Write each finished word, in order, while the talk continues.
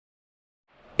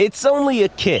It's only a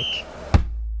kick,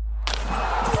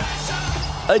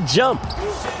 a jump,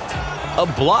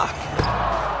 a block.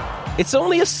 It's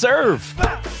only a serve.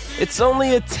 It's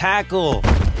only a tackle,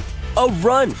 a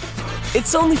run.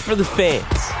 It's only for the fans.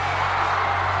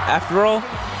 After all,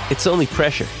 it's only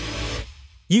pressure.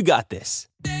 You got this.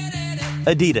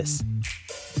 Adidas.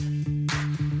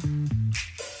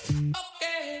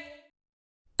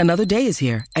 Another day is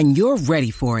here, and you're ready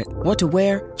for it. What to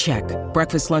wear? Check.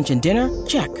 Breakfast, lunch, and dinner?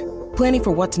 Check. Planning for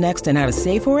what's next and how to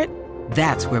save for it?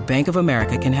 That's where Bank of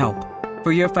America can help.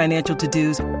 For your financial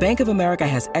to-dos, Bank of America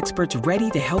has experts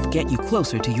ready to help get you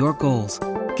closer to your goals.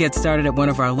 Get started at one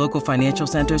of our local financial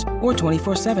centers or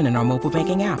 24/7 in our mobile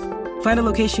banking app. Find a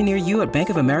location near you at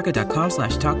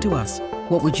bankofamerica.com/talktous.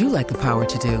 What would you like the power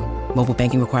to do? Mobile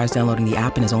banking requires downloading the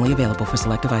app and is only available for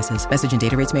select devices. Message and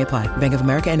data rates may apply. Bank of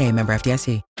America N.A., member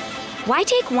FDIC. Why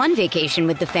take one vacation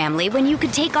with the family when you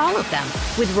could take all of them?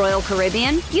 With Royal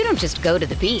Caribbean, you don't just go to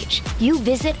the beach. You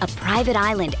visit a private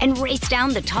island and race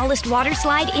down the tallest water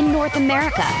slide in North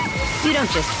America. You don't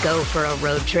just go for a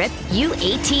road trip. You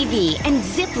ATV and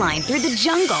zip line through the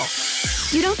jungle.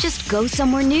 You don't just go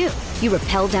somewhere new. You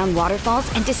rappel down waterfalls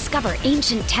and discover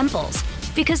ancient temples.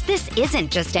 Because this isn't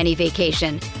just any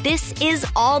vacation. This is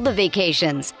all the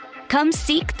vacations. Come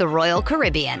seek the Royal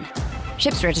Caribbean.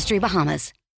 Ships Registry,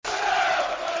 Bahamas.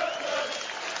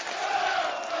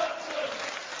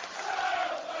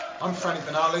 I'm Franny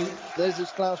Benali. This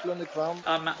is Klaus Lundekvam.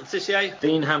 I'm Matt Letitia.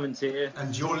 Dean Hammond here.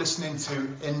 And you're listening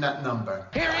to In That Number.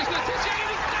 Here is Letitia.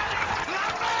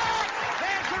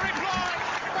 There's the reply.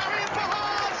 Barry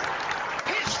Bahars.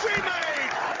 History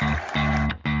made.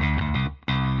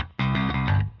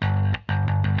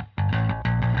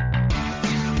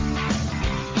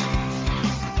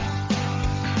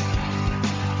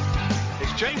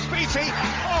 It's James Beattie.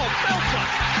 Oh, belter.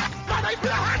 And they've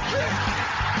got a hat-trick.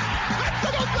 That's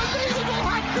an unbelievable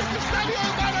hat-trick to Sadio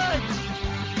Mane.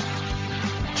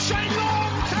 Shane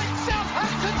Long takes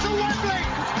Southampton to Wembley.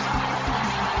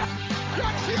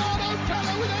 Graziano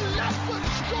Pella with a left-foot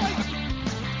strike.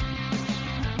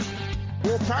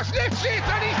 Ward-Prowse lifts it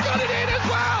and he's got it in as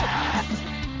well.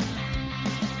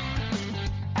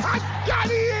 And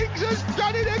Danny Ings has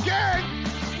done it again.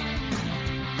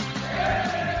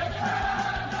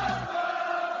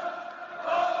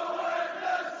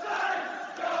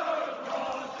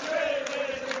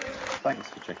 Thanks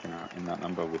for checking out In That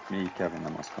Number with me, Kevin,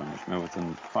 the Moscow Mush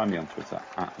Milverton. Find me on Twitter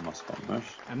at Moscow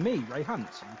Mush. And me, Ray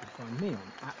Hunt. You can find me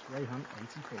on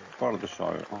 @RayHunt84. Follow the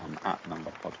show on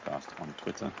 @Number Podcast on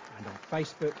Twitter. And on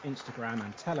Facebook, Instagram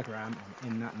and Telegram on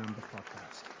In That Number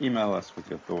Podcast. Email us with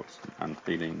your thoughts and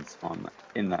feelings on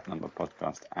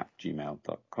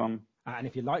inthatnumberpodcast@gmail.com. And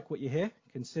if you like what you hear,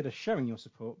 consider showing your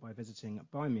support by visiting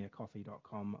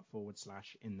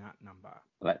buymeacoffee.com/inthatnumber.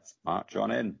 Let's march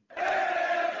on in.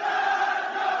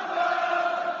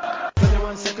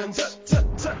 21 seconds,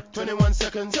 21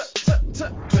 seconds,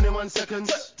 21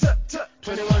 seconds,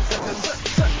 21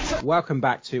 seconds. Welcome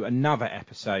back to another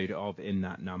episode of In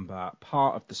That Number,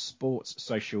 part of the Sports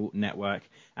Social Network.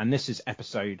 And this is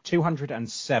episode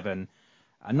 207,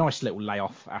 a nice little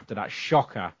layoff after that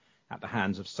shocker at the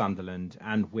hands of Sunderland.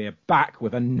 And we're back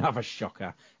with another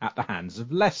shocker at the hands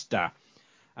of Leicester.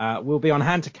 We'll be on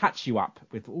hand to catch you up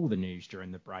with all the news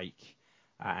during the break.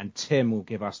 And Tim will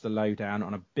give us the lowdown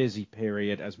on a busy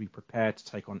period as we prepare to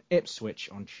take on Ipswich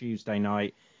on Tuesday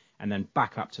night and then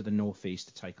back up to the northeast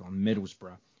to take on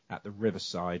Middlesbrough at the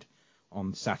Riverside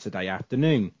on Saturday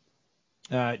afternoon.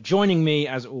 Joining me,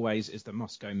 as always, is the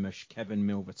Moscow Mush, Kevin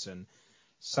Milverton.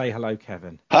 Say hello,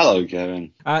 Kevin. Hello,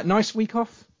 Kevin. Nice week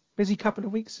off? Busy couple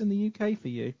of weeks in the UK for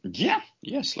you? Yeah,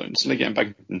 slowly getting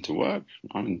back into work.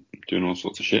 I'm doing all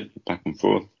sorts of shit, back and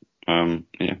forth.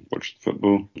 Watched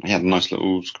football. I had a nice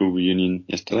little school reunion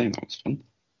yesterday, and that was fun.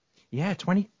 Yeah,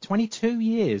 22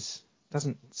 years.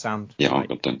 Doesn't sound... Yeah, right.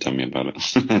 Oh God, don't tell me about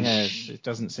it. Yeah, it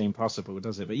doesn't seem possible,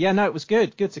 does it? But yeah, no, it was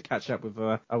good. Good to catch up with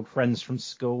old friends from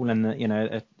school and,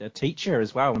 a teacher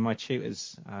as well. One of my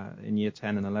tutors in year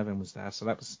 10 and 11 was there. So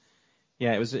that was...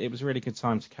 Yeah, it was a really good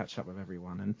time to catch up with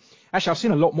everyone. And actually, I've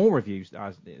seen a lot more reviews,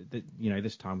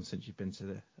 this time since you've been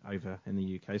over in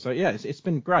the UK. So yeah, it's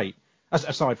been great.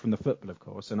 Aside from the football, of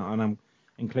course, and I'm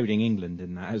including England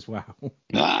in that as well.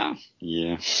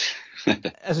 Yeah.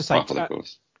 As I say, of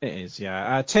course. It is,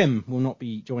 yeah. Tim will not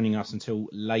be joining us until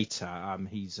later.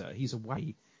 He's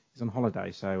away. He's on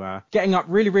holiday, so getting up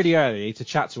really, really early to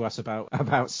chat to us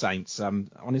about Saints on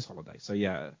his holiday. So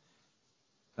yeah.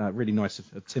 Really nice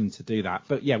of Tim to do that.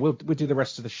 But yeah, we'll do the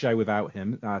rest of the show without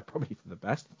him, probably for the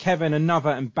best. Kevin,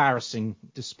 another embarrassing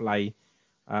display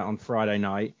on Friday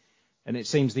night. And it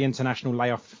seems the international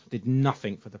layoff did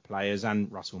nothing for the players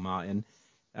and Russell Martin.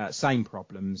 Same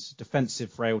problems,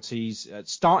 defensive frailties,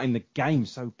 starting the game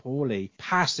so poorly,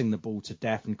 passing the ball to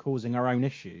death and causing our own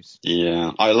issues.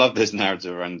 Yeah, I love this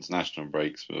narrative around international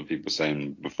breaks, where people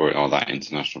saying before, that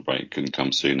international break couldn't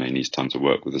come sooner, he needs time to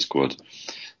work with the squad.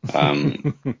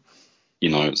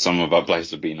 Some of our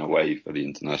players have been away for the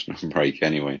international break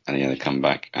anyway, and they come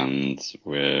back and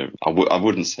I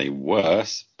wouldn't say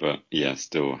worse, but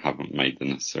still haven't made the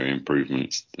necessary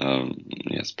improvements,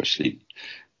 especially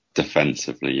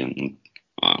defensively and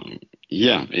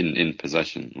in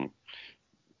possession,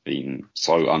 being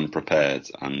so unprepared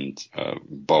and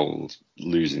bold,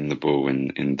 losing the ball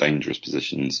in dangerous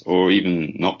positions, or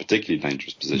even not particularly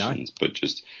dangerous positions, but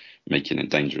just making it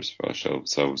dangerous for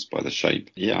ourselves by the shape.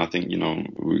 I think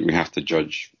we have to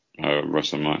judge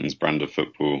Russell Martin's brand of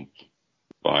football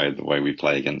by the way we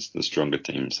play against the stronger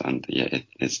teams, and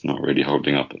it's not really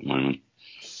holding up at the moment.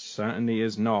 Certainly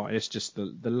is not. It's just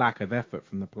the lack of effort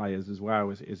from the players as well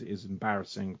is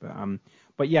embarrassing. But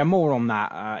more on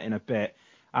that in a bit.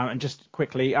 And just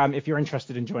quickly, if you're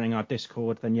interested in joining our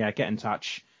Discord, then get in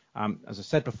touch. As I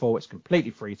said before, it's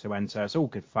completely free to enter. It's all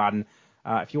good fun.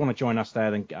 If you want to join us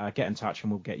there, then get in touch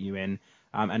and we'll get you in.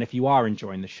 And if you are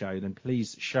enjoying the show, then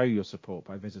please show your support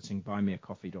by visiting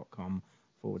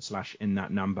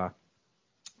buymeacoffee.com/in-that-number.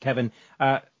 Kevin,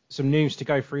 some news to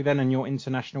go through then in your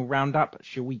international roundup.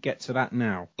 Shall we get to that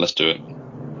now? Let's do it.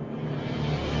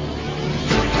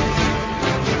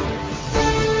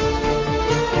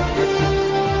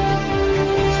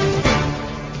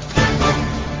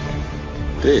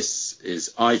 This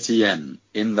is ITN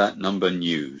In That Number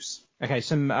News. Okay,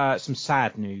 some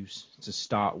sad news to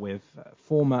start with.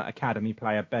 Former academy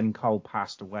player Ben Cole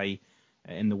passed away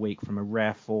in the week from a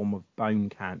rare form of bone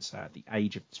cancer at the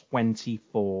age of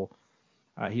 24.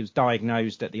 He was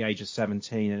diagnosed at the age of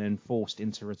 17 and then forced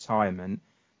into retirement.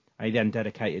 He then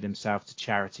dedicated himself to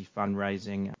charity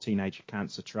fundraising, Teenage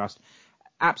Cancer Trust.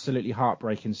 Absolutely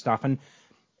heartbreaking stuff. And,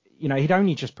 he'd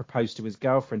only just proposed to his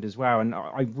girlfriend as well. And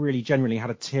I really genuinely had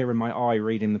a tear in my eye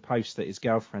reading the post that his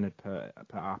girlfriend had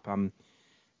put up.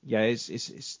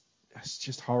 It's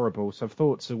just horrible. So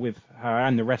thoughts are with her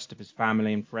and the rest of his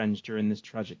family and friends during this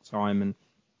tragic time. And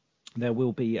there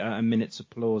will be a minute's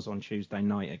applause on Tuesday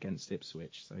night against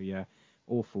Ipswich. So,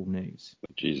 awful news.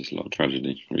 Jesus, a lot of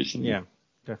tragedy recently. Yeah,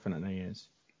 definitely is.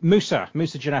 Moussa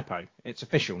Djenepo. It's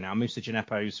official now. Moussa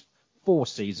Djenepo's 4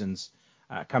 seasons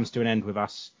comes to an end with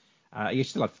us. He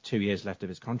still has 2 years left of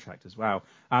his contract as well.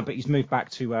 But he's moved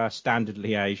back to Standard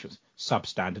Liège,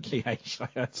 substandard Liège, I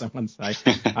heard someone say,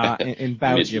 in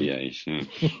Belgium.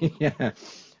 Liège, yeah.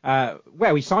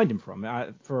 Where we signed him from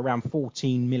for around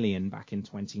 14 million back in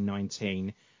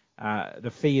 2019.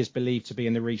 The fee is believed to be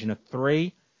in the region of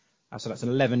 3. So that's an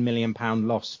 £11 million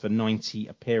loss for 90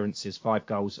 appearances, 5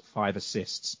 goals, 5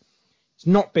 assists. It's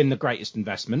not been the greatest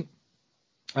investment.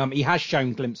 He has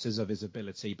shown glimpses of his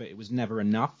ability, but it was never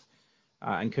enough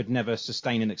and could never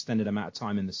sustain an extended amount of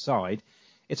time in the side.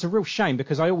 It's a real shame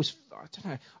because I always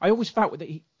felt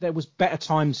that there was better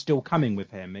times still coming with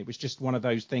him. It was just one of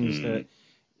those things that,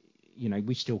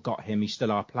 we still got him. He's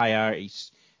still our player.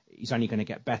 He's only going to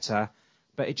get better.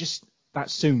 But it just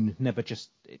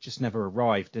never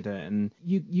arrived, did it? And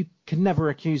you can never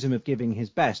accuse him of giving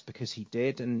his best because he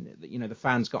did. And, the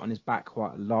fans got on his back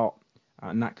quite a lot.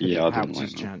 And that could have helped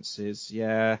his chances.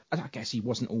 Yeah, I guess he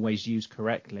wasn't always used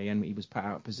correctly, and he was put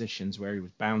out of positions where he was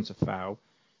bound to foul.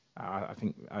 I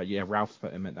think, Ralph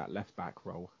put him at that left-back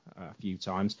role a few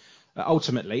times.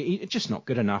 Ultimately, it's just not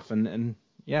good enough, and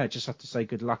just have to say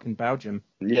good luck in Belgium.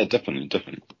 Yeah, definitely.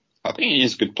 I think he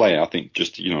is a good player. I think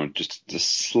just a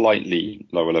slightly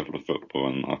lower level of football,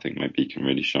 and I think maybe he can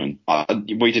really shine.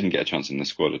 We didn't get a chance in the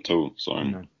squad at all, so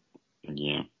no.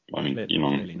 Yeah. I mean,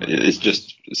 it's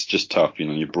just tough.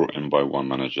 You're brought in by one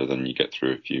manager, then you get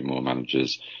through a few more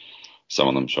managers. Some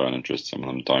of them show an interest, some of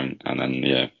them don't. And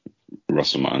then,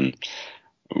 Russell Martin,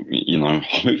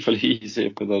 hopefully he's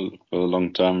here for the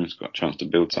long term. He's got a chance to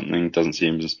build something. Doesn't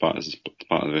seem as part of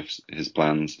his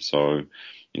plans. So,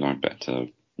 better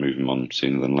move him on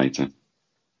sooner than later.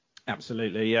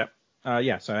 Absolutely, yeah.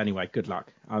 So anyway, good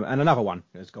luck. And another one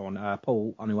has gone.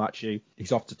 Paul Onuachu,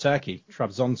 he's off to Turkey,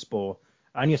 Trabzonspor.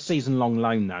 Only a season-long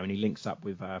loan, though, and he links up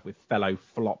with fellow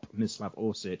flop Mislav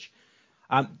Orsic.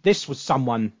 This was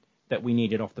someone that we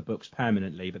needed off the books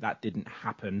permanently, but that didn't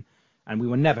happen, and we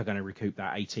were never going to recoup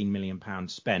that £18 million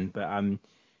spend. But can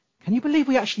you believe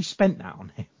we actually spent that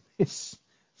on him? It's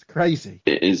crazy.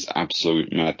 It is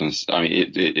absolute madness. I mean,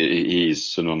 it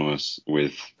is synonymous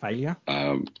with failure.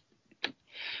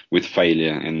 With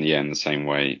failure in the same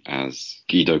way as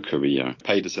Guido Carrillo.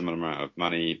 Paid a similar amount of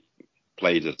money,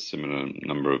 played a similar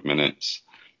number of minutes,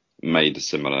 made a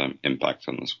similar impact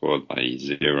on the squad, i.e.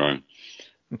 0.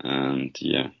 And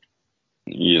yeah,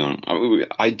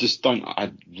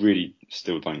 I really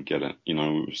still don't get it.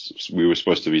 We were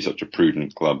supposed to be such a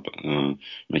prudent club,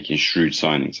 making shrewd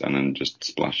signings and then just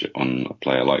splash it on a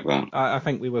player like that. I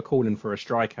think we were calling for a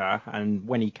striker, and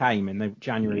when he came in the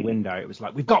January window, it was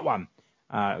like, we've got one.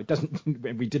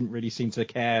 We didn't really seem to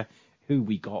care who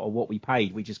we got or what we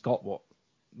paid. We just got what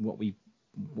we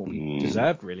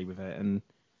deserved really with it, and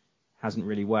hasn't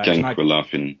really worked. Genk were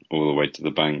laughing all the way to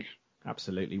the bank.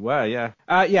 Absolutely were, yeah.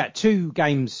 Two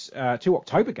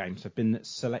October games have been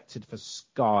selected for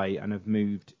Sky and have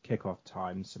moved kickoff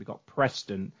times. So we've got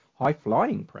Preston,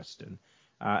 high-flying Preston,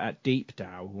 at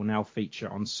Deepdale will now feature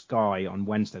on Sky on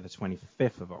Wednesday the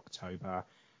 25th of October.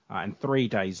 And 3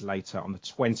 days later, on the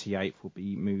 28th, will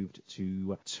be moved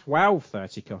to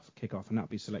 12:30 kickoff, and that'll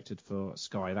be selected for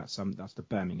Sky. That's the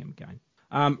Birmingham game.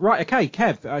 Right, okay,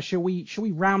 Kev, shall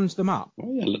we round them up?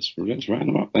 Oh yeah, let's round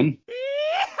them up then.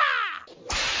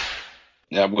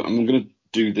 Yeah, I'm going to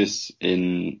do this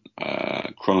in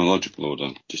chronological order,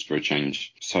 just for a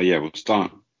change. So yeah, we'll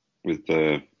start with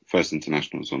the first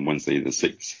internationals on Wednesday, the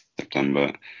 6th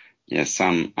September. Yeah,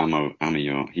 Sam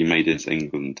Amiot, he made his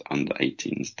England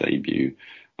under-18s debut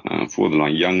for the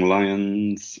Young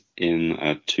Lions in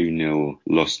a 2-0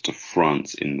 loss to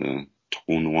France in the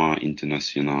Tournoi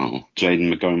International.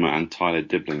 Jayden Magoma and Tyler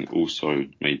Dibling also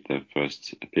made their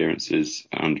first appearances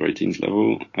at under-18s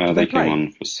level. They came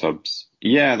on for subs.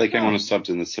 Yeah, they came on as subs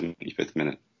in the 75th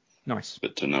minute. Nice.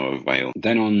 But to no avail.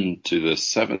 Then on to the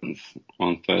 7th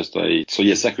on Thursday. So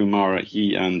yeah, Sekou Mara,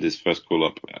 he earned his first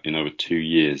call-up in over 2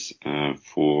 years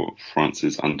for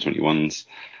France's under-21s.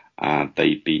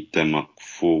 They beat Denmark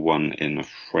 4-1 in a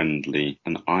friendly,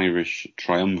 an Irish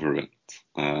triumvirate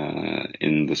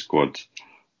in the squad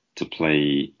to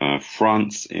play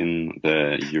France in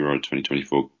the Euro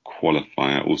 2024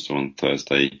 qualifier, also on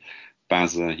Thursday.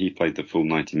 Baza, he played the full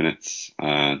 90 minutes,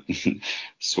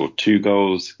 saw 2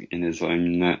 goals in his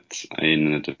own net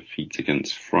in a defeat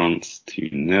against France,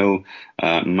 2-0.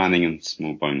 Manning and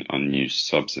Smallbone unused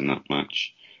subs in that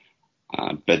match.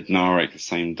 Bednarek, the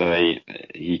same day,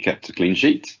 he kept a clean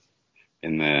sheet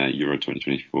in their Euro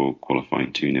 2024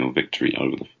 qualifying 2-0 victory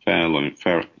over the Furlough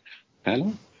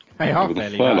Islands.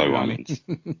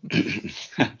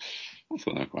 I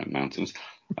thought they were quite mountains.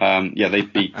 They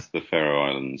beat the Faroe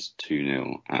Islands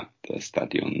 2-0 at the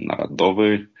Stadion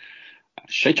Naradovo.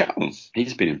 Shea Charles,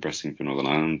 he's been impressing for Northern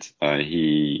Ireland.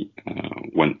 He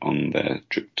went on their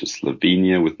trip to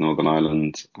Slovenia with Northern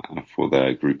Ireland for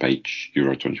their Group H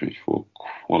Euro 2024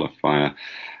 qualifier.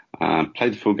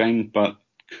 Played the full game, but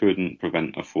couldn't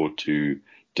prevent a 4-2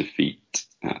 defeat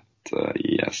at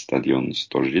Stadion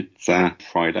Storžica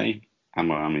Friday.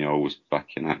 Amiot was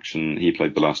back in action. He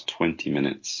played the last 20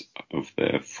 minutes of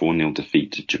their 4-0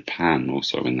 defeat to Japan,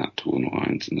 also in that Tournoi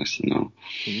International.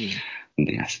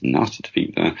 Yes, nasty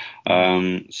defeat there.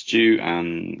 Stu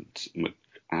and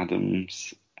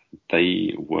McAdams,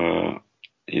 they were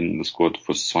in the squad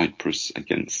for Cyprus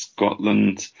against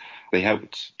Scotland. They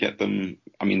helped get them.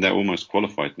 I mean, they're almost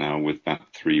qualified now with that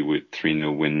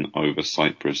 3-0 win over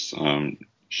Cyprus.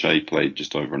 Shea played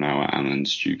just over an hour, and then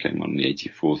Stu came on the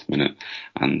 84th minute.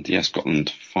 And yeah, Scotland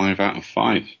 5 out of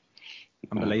 5.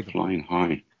 Unbelievable. Flying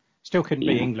high. Still couldn't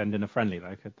beat England in a friendly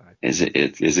though, could they? Is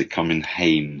it coming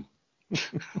home?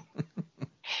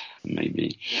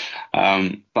 Maybe.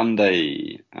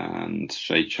 Sunday, and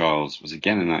Shea Charles was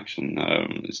again in action.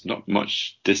 There's not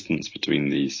much distance between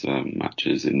these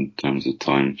matches in terms of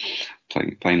time.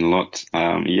 Playing a lot.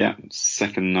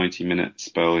 Second 90-minute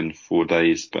spell in 4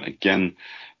 days, but again,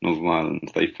 Northern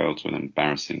Ireland, they fell to an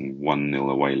embarrassing 1-0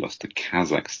 away loss to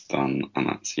Kazakhstan, and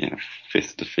that's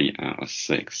 5th defeat out of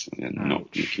 6. They're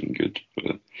not looking good for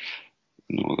the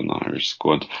Northern Irish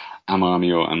squad.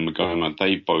 Amiot and Magoma,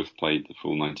 they both played the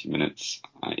full 90 minutes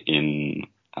in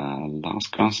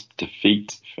last gasp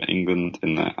defeat for England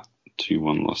in their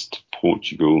 2-1 loss to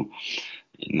Portugal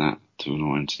in that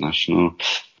Tournoi International.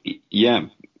 Yeah,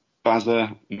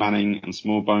 Baza, Manning and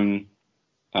Smallbone.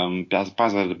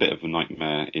 Baza had a bit of a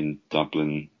nightmare in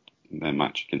Dublin in their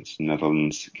match against the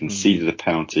Netherlands. Conceded a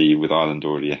penalty with Ireland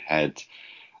already ahead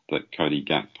that Cody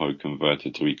Gakpo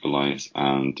converted to equalise,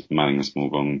 and Manning and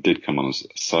Smallbone did come on as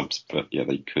subs, but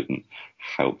they couldn't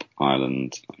help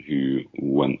Ireland, who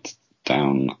went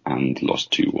down and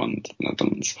lost 2-1 to the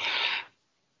Netherlands.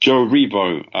 Joe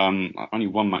Rebo, only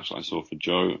one match that I saw for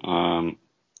Joe.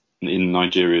 In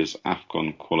Nigeria's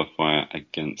AFCON qualifier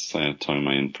against Sao Tome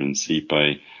and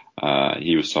Principe,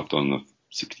 he was subbed on the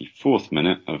 64th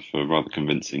minute of a rather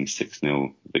convincing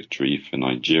 6-0 victory for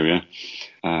Nigeria.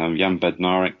 Jan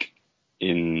Bednarek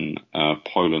in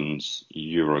Poland's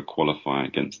Euro qualifier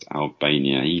against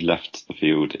Albania. He left the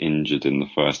field injured in the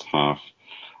first half,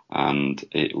 and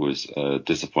it was a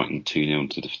disappointing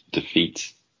 2-0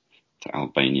 defeat to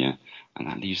Albania. And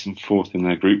that leaves them fourth in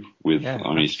their group with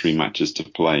only 3 matches to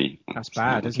play. That's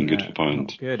bad, isn't it? Good for Poland.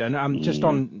 Not good. And just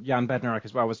on Jan Bednarek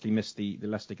as well, obviously missed the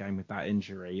Leicester game with that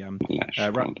injury.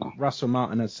 Russell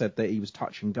Martin has said that he was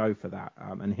touch and go for that.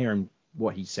 And hearing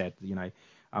what he said,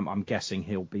 I'm guessing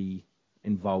he'll be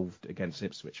involved against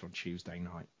Ipswich on Tuesday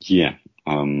night. Yeah.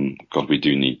 God, we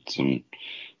do need some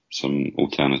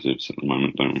alternatives at the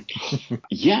moment, don't we?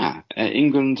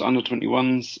 England under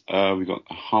 21s. We've got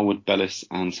Harwood Bellis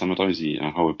and Samadozi.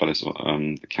 Harwood Bellis,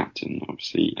 the captain,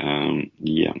 obviously.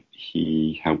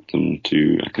 He helped them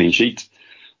to a clean sheet.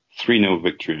 3-0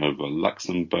 victory over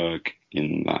Luxembourg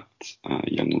in that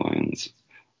Young Lions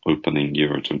opening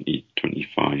Euro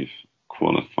 2025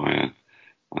 qualifier.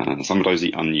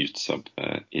 Samadozi unused sub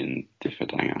there in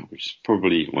Differdanga, which is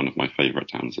probably one of my favourite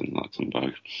towns in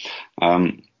Luxembourg.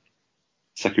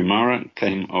 Sakumara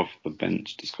came off the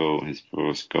bench to score his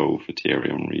first goal for Thierry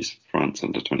Henry's France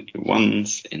under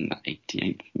 21s in the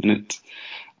 88th minute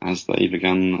as they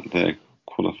began their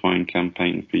qualifying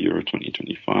campaign for Euro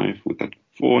 2025 with a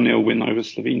 4-0 win over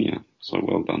Slovenia. So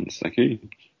well done, Seku.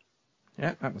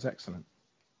 Yeah, that was excellent.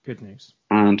 Good news.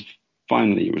 And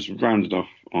finally, it was rounded off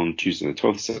on Tuesday the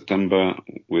 12th of September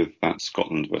with that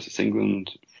Scotland versus England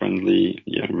friendly,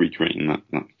 recreating that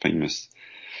famous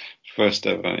first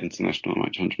ever international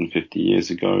match 150 years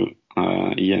ago.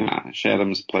 Shea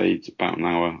Adams played about an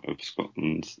hour of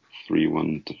Scotland's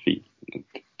 3-1 defeat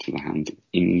to the hands of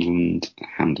England at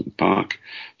Hampden Park.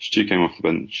 Stu came off the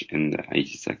bench in the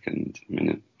 82nd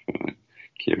minute for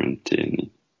Kieran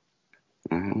Tierney.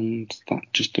 And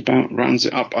that just about rounds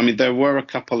it up. I mean, there were a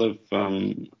couple of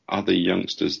other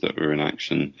youngsters that were in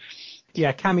action.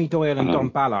 Yeah, Cammy Doyle and Don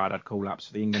Ballard had call-ups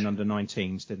for the England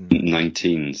under-19s, didn't they?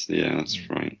 19s, yeah, that's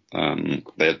right.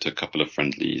 They had a couple of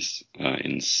friendlies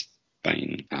in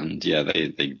Spain, and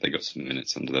they got some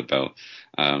minutes under their belt.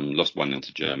 Lost 1-0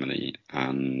 to Germany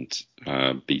and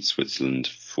beat Switzerland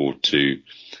 4-2.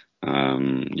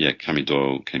 Cammy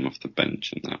Doyle came off the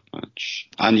bench in that match.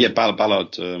 And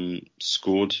Ballard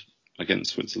scored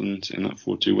against Switzerland in that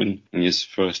 4-2 win in his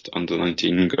first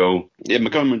under-19 goal. Yeah,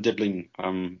 McGowan and Dibbling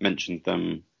mentioned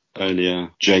them earlier.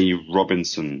 Jay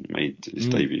Robinson made his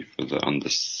debut for the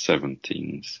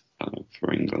under-17s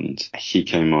for England. He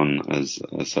came on as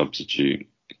a substitute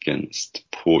against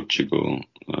Portugal.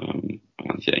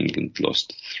 England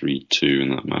lost 3-2 in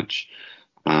that match.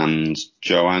 And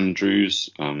Joe Andrews,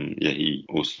 he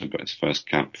also got his first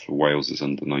cap for Wales'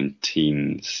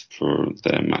 under-19s for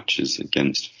their matches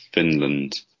against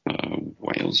Finland.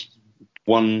 Wales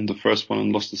won the first one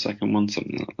and lost the second one,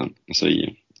 something like that. So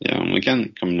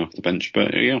again, coming off the bench,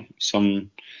 but some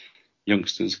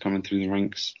youngsters coming through the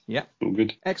ranks. Yeah. All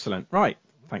good. Excellent. Right.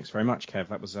 Thanks very much, Kev.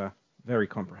 That was very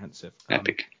comprehensive.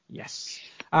 Epic. Yes.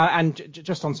 And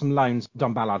just on some loans,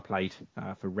 Don Ballard played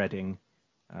for Reading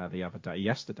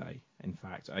yesterday, in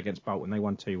fact, against Bolton. They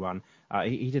won 2-1.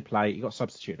 He did play. He got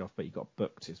substituted off, but he got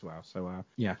booked as well. So,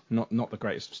 not the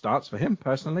greatest of starts for him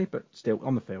personally, but still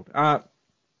on the field.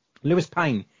 Lewis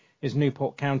Payne is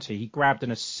Newport County. He grabbed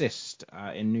an assist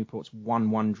in Newport's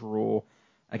 1-1 draw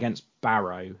against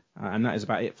Barrow, and that is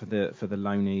about it for the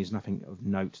loanees. Nothing of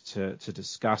note to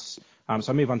discuss.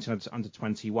 So I move on to under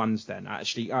 21s then.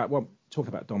 Actually, talking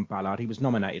about Don Ballard, he was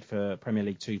nominated for Premier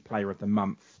League 2 Player of the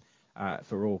Month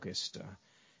for August.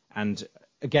 And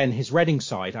again, his Reading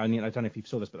side, I don't know if you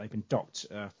saw this, but they've been docked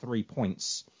 3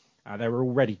 points. They were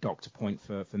already docked a point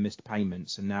for missed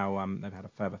payments, and now they've had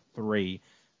a further 3.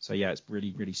 So, it's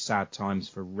really, really sad times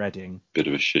for Reading. Bit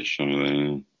of a shit show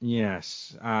there.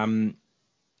 Yes. And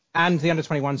the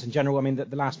under-21s in general, I mean,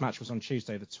 the last match was on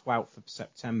Tuesday, the 12th of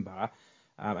September,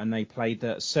 and they played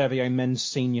the Servio Men's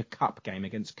Senior Cup game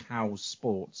against Cowes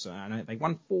Sports, and they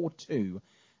won 4-2.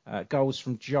 Goals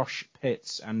from Josh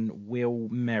Pitts and Will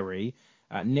Merry,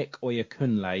 Nick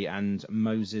Oyakunle and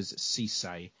Moses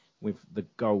Cisse with the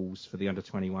goals for the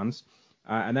under-21s.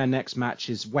 And their next match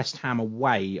is West Ham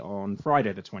away on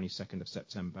Friday the 22nd of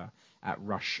September at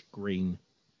Rush Green.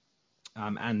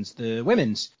 And the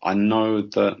women's. I know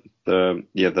that the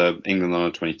England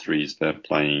under-23s, they're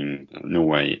playing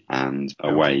Norway and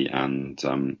away and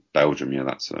Belgium. Yeah,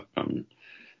 that's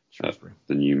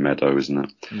the new Meadow, isn't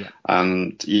it? Yeah.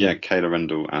 And Kayla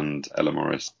Rendell and Ella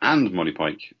Morris and Molly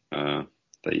Pike,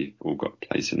 they all got a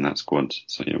place in that squad.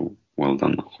 So well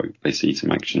done. I hope they see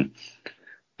some action.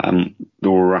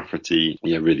 Laura Rafferty,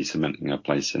 really cementing her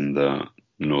place in the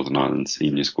Northern Ireland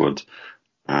senior squad.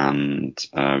 And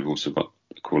we've also got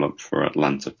a call up for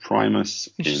Atlanta Primus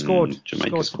in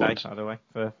Jamaica squad. Today, by the way,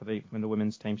 for the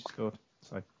women's team she scored.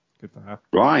 So good for her.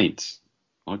 Right.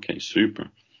 Okay, super.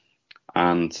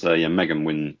 And Megan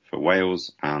Wynn for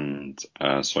Wales, and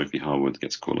Sophie Harwood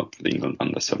gets called up for the England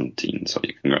under-17. So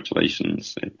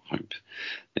congratulations. I hope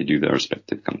they do their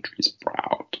respective countries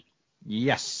proud.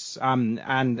 Yes, and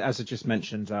as I just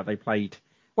mentioned, they played.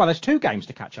 Well, there's 2 games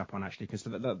to catch up on actually, because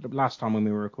the last time when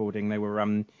we were recording, they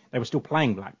were still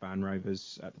playing Blackburn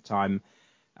Rovers at the time,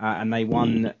 and they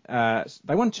won.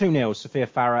 They won 2-0. Sophia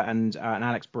Farah and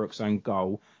Alex Brooks' own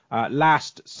goal.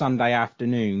 Last Sunday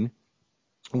afternoon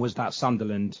was that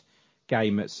Sunderland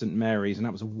game at St Mary's, and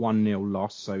that was a 1-0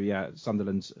 loss. So yeah,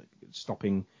 Sunderland's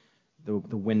stopping the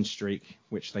win streak,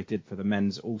 which they did for the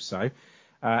men's also.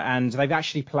 And they've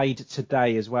actually played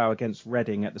today as well against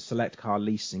Reading at the Select Car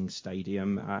Leasing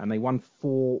Stadium, and they won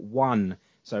 4-1.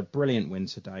 So a brilliant win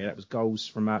today. That was goals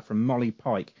from Molly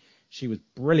Pike. She was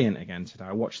brilliant again today.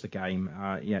 I watched the game.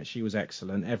 She was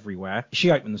excellent everywhere.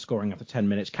 She opened the scoring after 10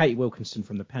 minutes. Katie Wilkinson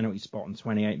from the penalty spot in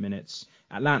 28 minutes.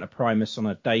 Atlanta Primus on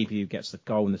her debut gets the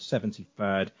goal in the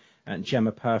 73rd. And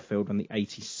Gemma Purfield on the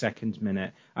 82nd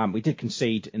minute. We did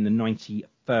concede in the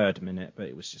 93rd minute, but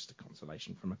it was just a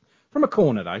consolation from a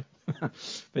corner, though.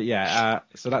 But yeah,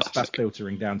 so that's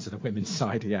filtering down to the women's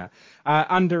side, yeah.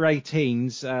 Under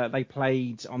 18s, they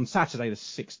played on Saturday the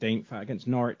 16th against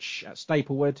Norwich at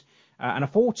Staplewood. And a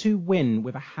 4-2 win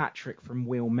with a hat-trick from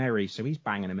Will Merry, so he's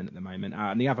banging them in at the moment.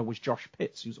 And the other was Josh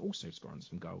Pitts, who's also scoring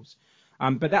some goals.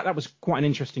 But that was quite an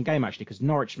interesting game, actually, because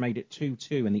Norwich made it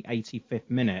 2-2 in the 85th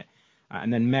minute.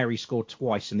 And then Merry scored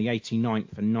twice in the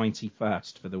 89th and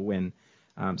 91st for the win.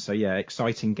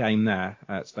 Exciting game there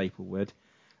at Staplewood.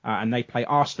 And they play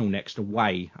Arsenal next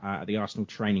away at the Arsenal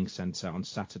Training Centre on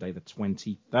Saturday the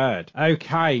 23rd.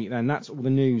 Okay, then that's all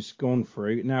the news gone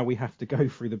through. Now we have to go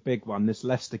through the big one, this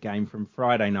Leicester game from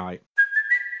Friday night.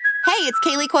 Hey, it's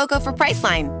Kaylee Cuoco for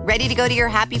Priceline. Ready to go to your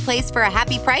happy place for a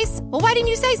happy price? Well, why didn't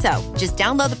you say so? Just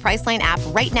download the Priceline app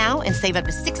right now and save up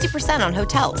to 60% on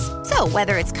hotels. So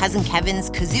whether it's Cousin Kevin's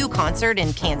Kazoo Concert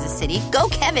in Kansas City, go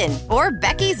Kevin, or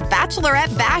Becky's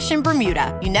Bachelorette Bash in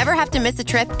Bermuda, you never have to miss a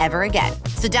trip ever again.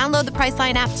 So download the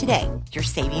Priceline app today. Your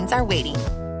savings are waiting.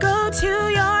 Go to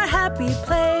your happy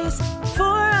place for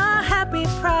a happy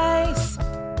price.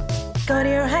 Go to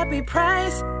your happy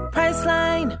price,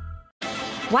 Priceline.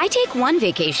 Why take one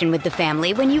vacation with the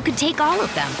family when you could take all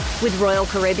of them? With Royal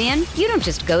Caribbean, you don't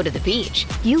just go to the beach.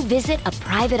 You visit a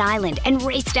private island and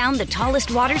race down the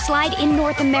tallest water slide in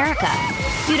North America.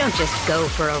 You don't just go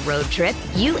for a road trip.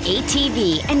 You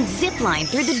ATV and zip line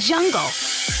through the jungle.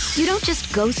 You don't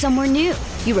just go somewhere new.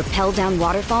 You rappel down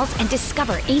waterfalls and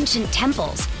discover ancient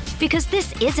temples. Because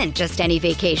this isn't just any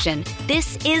vacation.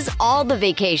 This is all the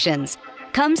vacations.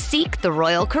 Come seek the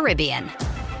Royal Caribbean.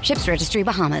 Ships Registry,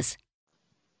 Bahamas.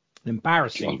 An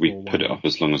embarrassing. We put it off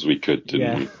as long as we could,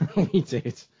 didn't we? We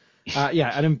did.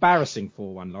 An embarrassing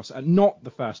 4-1 loss. Not the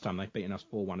first time they've beaten us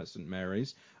 4-1 at St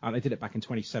Mary's. They did it back in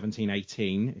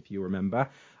 2017-18, if you remember.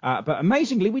 But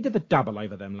amazingly, we did the double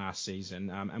over them last season,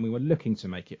 and we were looking to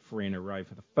make it 3 in a row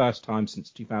for the first time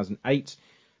since 2008.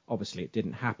 Obviously, it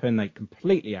didn't happen. They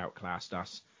completely outclassed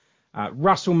us.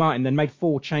 Russell Martin then made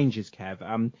 4 changes,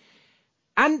 Kev.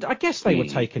 And I guess they were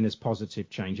taken as positive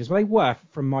changes. Well, they were,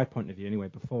 from my point of view anyway,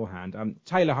 beforehand.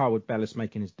 Taylor Harwood-Bellis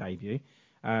making his debut.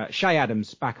 Shay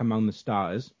Adams back among the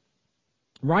starters.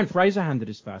 Ryan Fraser handed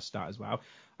his first start as well.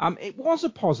 It was a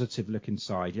positive-looking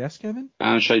side, yes, Kevin?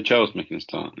 And Shay Charles making a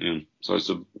start, yeah. So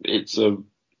it's a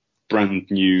brand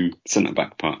new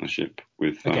centre-back partnership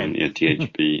with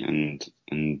THB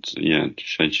and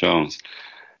Shay Charles.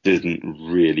 Didn't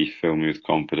really fill me with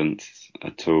confidence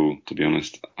at all, to be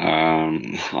honest.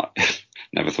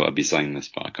 Never thought I'd be saying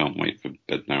this, but I can't wait for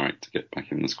Bednarek to get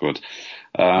back in the squad.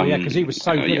 Because he was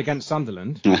so good against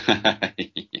Sunderland.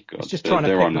 It's just trying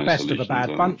to pick the best of a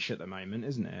bad bunch at the moment,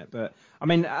 isn't it? But I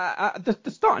mean, the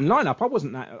starting lineup,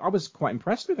 I was quite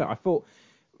impressed with it. I thought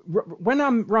when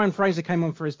Ryan Fraser came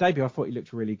on for his debut, I thought he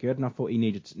looked really good, and I thought he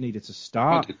needed to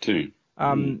start. I did too.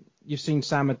 You've seen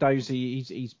Sam Adozie.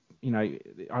 He's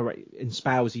in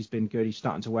spells he's been good. He's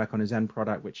starting to work on his end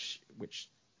product, which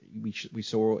we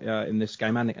saw in this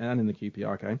game and in the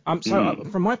QPR game.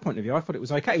 From my point of view, I thought it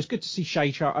was okay. It was good to see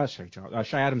Shay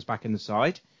Adams back in the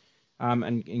side,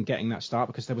 and in getting that start,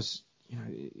 because there was,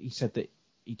 he said that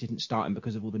he didn't start him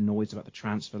because of all the noise about the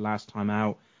transfer last time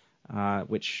out,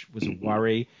 which was a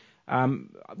worry.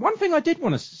 One thing I did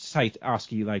want to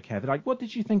ask you though, Kev, what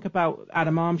did you think about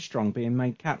Adam Armstrong being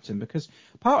made captain? Because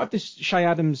part of this Shay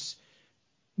Adams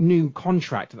new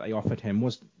contract that they offered him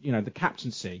was, the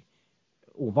captaincy,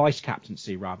 or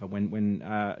vice-captaincy rather, when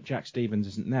Jack Stevens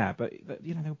isn't there. But,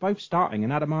 they were both starting,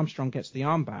 and Adam Armstrong gets the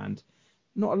armband.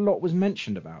 Not a lot was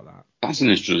mentioned about that. That's an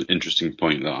interesting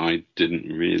point that I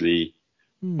didn't really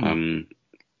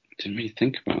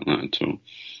think about that at all.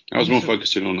 I was more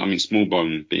focusing on,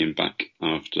 Smallbone being back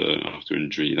after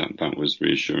injury. That was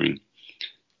reassuring.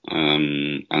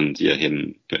 And yeah,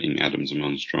 him putting Adams and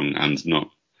Armstrong, and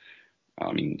not.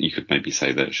 You could maybe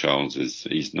say that Charles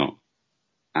he's not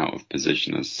out of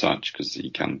position as such, because he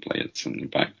can play at centre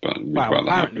back, but we'd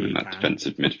rather have him in that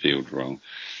defensive midfield role.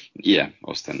 Yeah,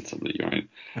 ostensibly, right.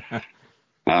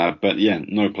 But yeah,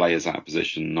 no players out of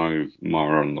position, no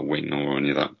Mara on the wing or any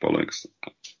of that bollocks.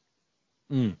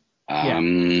 So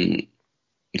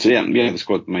the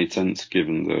squad made sense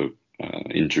given the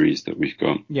injuries that we've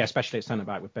got. Yeah, especially at centre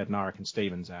back with Bednarek and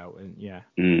Stevens out,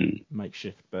 and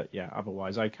makeshift. But yeah,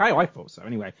 otherwise okay. I thought so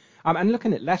anyway. And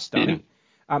looking at Leicester,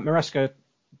 Maresca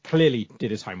clearly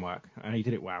did his homework, and he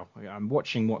did it well. I'm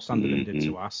watching what Sunderland did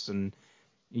to us, and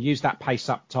he used that pace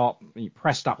up top, he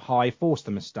pressed up high, forced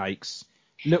the mistakes,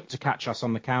 looked to catch us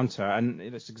on the counter,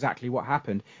 and that's exactly what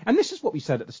happened. And this is what we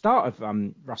said at the start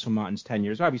of Russell Martin's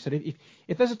tenure as well. We said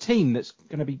if there's a team that's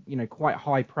going to be quite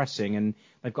high pressing and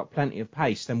they've got plenty of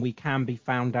pace, then we can be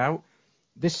found out.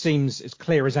 This seems as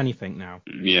clear as anything now.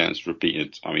 Yeah, it's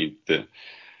repeated.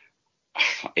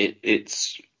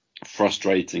 It's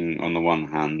frustrating on the one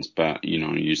hand, but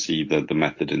you see the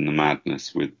method in the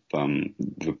madness with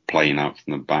the playing out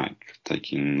from the back,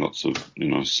 taking lots of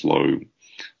slow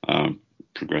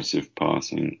progressive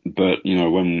passing. But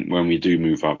when we do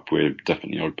move up, we're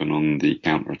definitely open on the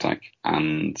counter attack,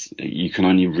 and you can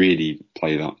only really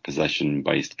play that possession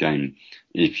based game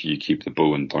if you keep the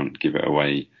ball and don't give it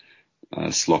away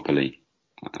sloppily,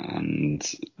 and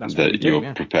that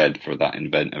you're prepared for that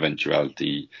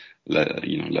eventuality.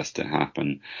 Lest it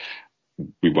happen.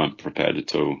 We weren't prepared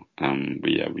at all.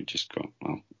 We just got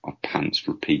our pants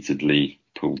repeatedly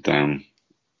pulled down.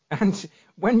 And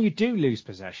when you do lose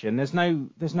possession, there's no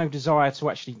desire to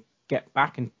actually get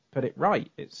back and put it right.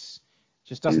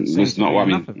 Just doesn't seem to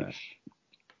be enough of it.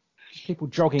 Just people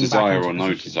jogging desire back. Desire or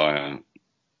no desire.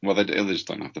 Well, they just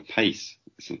don't have the pace.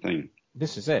 It's the thing.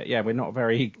 This is it. Yeah, we're not a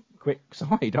very quick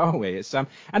side, are we? It's and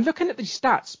looking at the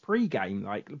stats pre-game,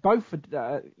 like both,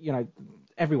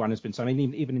 everyone has been saying.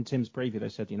 Even in Tim's preview, they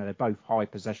said they're both high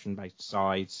possession-based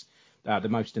sides, the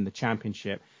most in the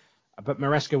Championship. But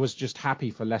Maresca was just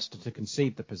happy for Leicester to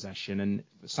concede the possession and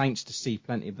Saints to see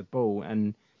plenty of the ball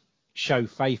and show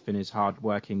faith in his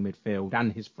hard-working midfield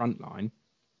and his front line.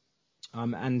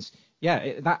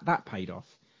 That paid off.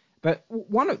 But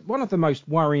one of the most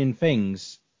worrying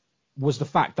things was the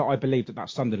fact that I believed that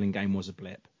Sunderland game was a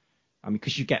blip.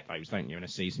 Because you get those, don't you, in a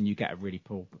season? You get a really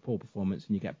poor performance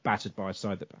and you get battered by a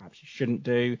side that perhaps you shouldn't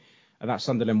do. And that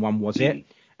Sunderland one was it.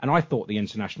 And I thought the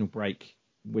international break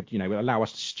would allow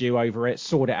us to stew over it,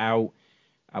 sort it out.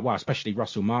 Especially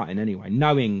Russell Martin anyway,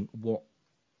 knowing what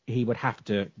he would have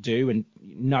to do and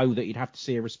know that he'd have to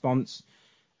see a response.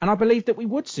 And I believed that we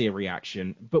would see a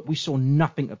reaction, but we saw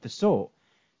nothing of the sort.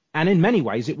 And in many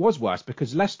ways, it was worse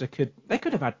because Leicester could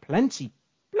have had plenty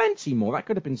more. That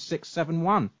could have been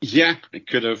 6-7-1. Yeah, it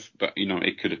could have, but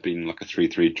it could have been like a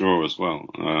 3-3 draw as well.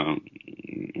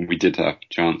 We did have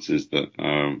chances that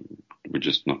were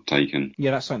just not taken.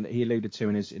 Yeah, that's something that he alluded to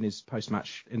in his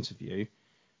post-match interview.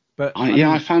 But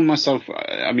I found myself.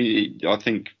 I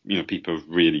think people have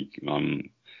really.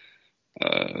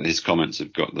 His comments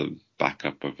have got the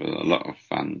backup of a lot of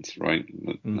fans, right?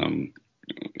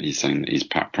 He's saying that he's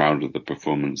proud of the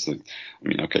performance.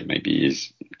 Maybe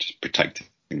he's just protecting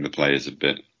the players a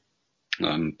bit,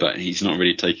 but he's not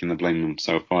really taking the blame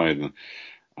himself either.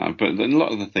 But a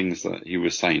lot of the things that he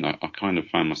was saying, I kind of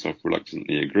found myself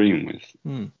reluctantly agreeing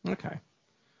with. Okay.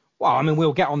 Well,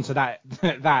 we'll get onto that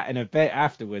in a bit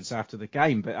afterwards, after the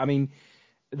game. But,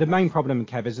 the main problem,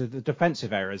 Kev, is the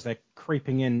defensive errors. They're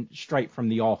creeping in straight from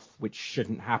the off, which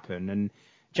shouldn't happen. And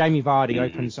Jamie Vardy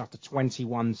opens after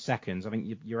 21 seconds. I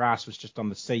think your ass was just on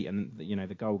the seat and,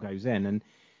 the goal goes in. And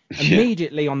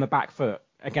immediately on the back foot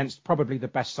against probably the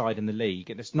best side in the league.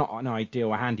 It's not an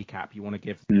ideal handicap you want to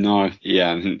give. No,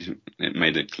 yeah, it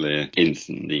made it clear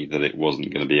instantly that it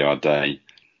wasn't going to be our day.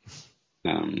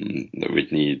 That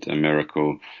we'd need a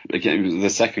miracle. Again, the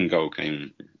second goal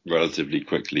came relatively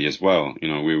quickly as well.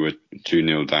 We were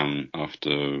 2-0 down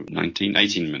after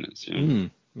 18 minutes.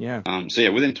 Yeah.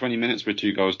 Within 20 minutes we're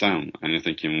 2 goals down, and you're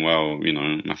thinking, well,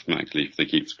 mathematically, if they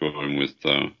keep scoring with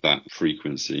that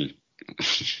frequency,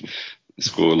 the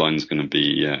scoreline's going to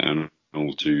be an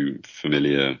all too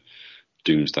familiar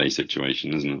doomsday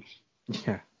situation, isn't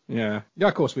it? Yeah.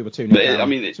 Of course, we were 2-0 But down. I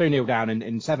mean, 2-0 down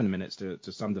in 7 minutes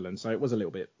to Sunderland, so it was a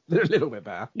little bit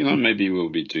better. Maybe we'll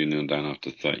be 2-0 down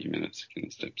after 30 minutes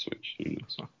against Ipswich. Who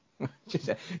knows?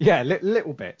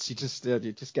 Little bits. You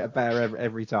just get a bear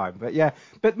every time.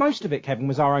 But most of it, Kevin,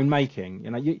 was our own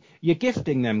making. You're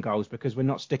gifting them goals because we're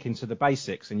not sticking to the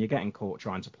basics, and you're getting caught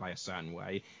trying to play a certain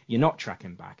way. You're not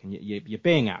tracking back, and you're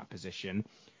being out of position,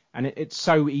 and it's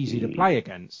so easy to play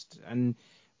against. And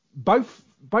both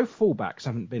fullbacks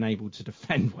haven't been able to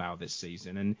defend well this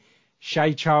season. And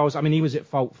Shea Charles, I mean, he was at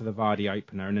fault for the Vardy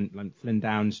opener, and then Flynn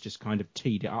Downs just kind of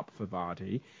teed it up for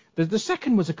Vardy. The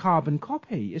second was a carbon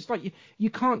copy. It's like you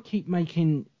can't keep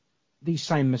making these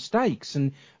same mistakes.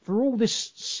 And for all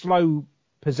this slow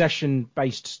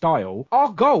possession-based style, our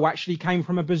goal actually came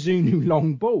from a Bazunu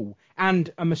long ball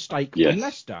and a mistake from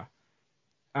Leicester,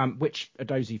 which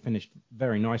Edozie finished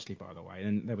very nicely, by the way.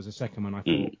 And there was a second one I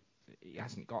thought he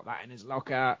hasn't got that in his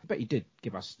locker, but he did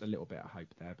give us a little bit of hope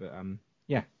there. But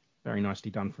very nicely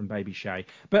done from Baby Shea.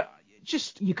 But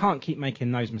just you can't keep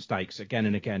making those mistakes again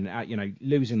and again.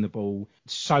 Losing the ball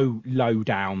so low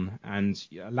down and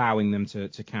allowing them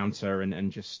to counter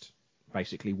and just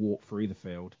basically walk through the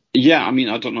field. Yeah, I mean,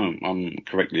 I don't know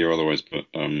correctly or otherwise, but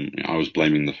I was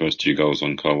blaming the first 2 goals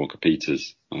on Kyle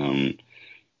Walker-Peters,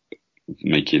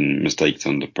 making mistakes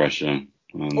under pressure.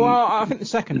 Well, I think the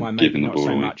second one maybe not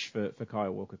so much for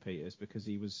Kyle Walker-Peters because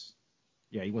he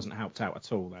wasn't helped out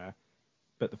at all there.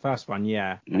 But the first one,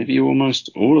 maybe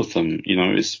almost all of them.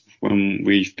 It's when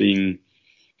we've been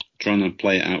trying to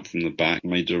play it out from the back,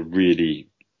 made a really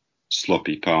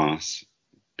sloppy pass,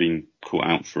 being caught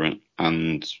out for it,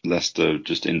 and Leicester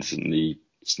just instantly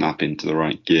snap into the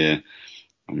right gear,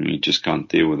 and we just can't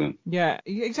deal with it. Yeah,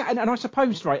 exactly. And I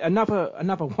suppose, right,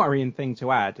 another worrying thing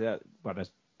to add,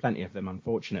 there's plenty of them,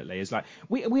 unfortunately, is like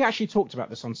we actually talked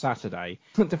about this on Saturday.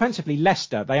 Defensively,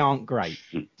 Leicester, they aren't great.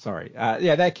 Sorry.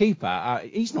 Their keeper,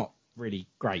 he's not really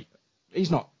great. He's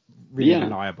not really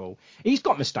reliable. He's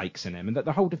got mistakes in him, and that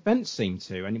the whole defence seemed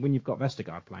to. And when you've got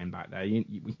Vestergaard playing back there,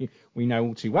 we know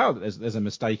all too well that there's a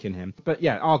mistake in him. But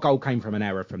our goal came from an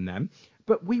error from them.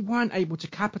 But we weren't able to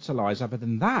capitalise other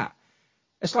than that.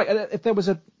 It's like if there was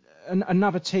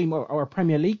another team or a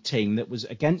Premier League team that was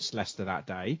against Leicester that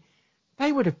day,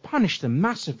 they would have punished them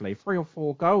massively, 3 or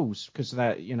 4 goals, because of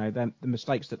the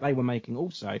mistakes that they were making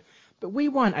also. But we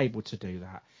weren't able to do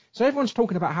that. So everyone's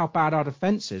talking about how bad our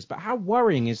defence is, but how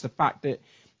worrying is the fact that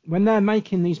when they're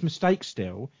making these mistakes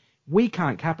still, we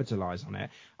can't capitalise on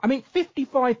it. I mean,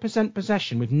 55%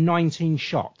 possession with 19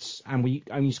 shots, and we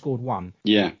only scored 1.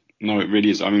 Yeah, no, it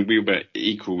really is. I mean, we were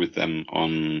equal with them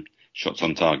on shots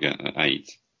on target at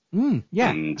 8. And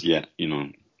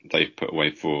they've put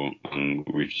away 4 and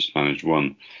we've just managed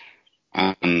 1.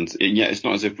 And it's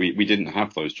not as if we didn't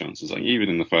have those chances. Like even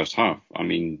in the first half, I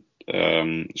mean,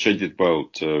 Shea did well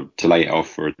to lay it off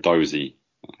for Edozie,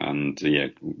 and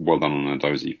well done on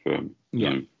Edozie for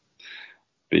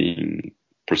being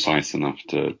precise enough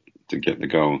to get the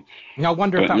goal. I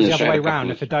wonder if that was the other way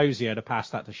round. If Edozie had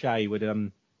passed that to Shea,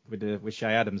 would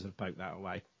Shea Adams have poked that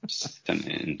away? Sent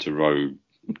it into row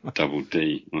double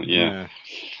D.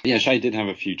 Shea did have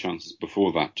a few chances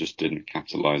before that, just didn't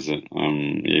capitalise it.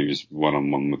 He was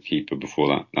 1-on-1 with keeper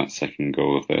before that second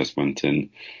goal of theirs went in.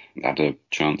 Had a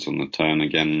chance on the turn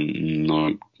again,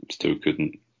 no, still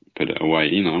couldn't put it away.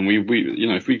 And we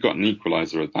if we got an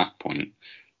equaliser at that point,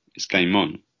 it's game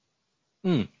on.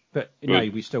 But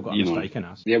we've still got a mistake in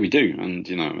us. Yeah, we do, and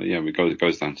it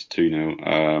goes down to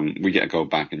 2-0. We get a goal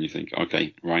back, and you think,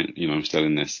 okay, right, I'm still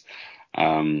in this.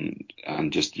 And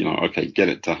just get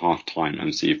it to half time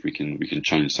and see if we can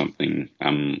change something.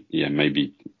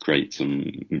 Maybe create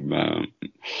some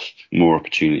more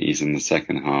opportunities in the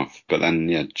second half. But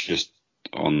then just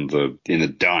in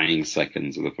the dying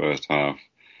seconds of the first half,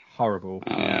 horrible.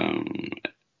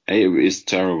 It was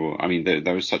terrible. I mean,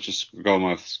 there was such a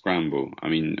goalmouth scramble. I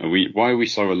mean, why are we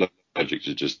so allergic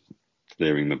to just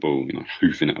clearing the ball,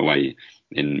 hoofing it away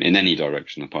in any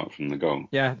direction apart from the goal?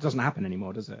 Yeah, it doesn't happen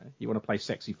anymore, does it? You want to play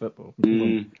sexy football.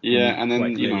 And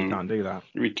then you can't do that.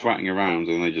 We're twatting around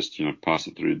and they just pass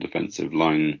it through the defensive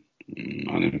line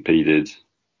unimpeded.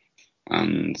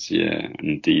 And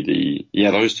Ndidi,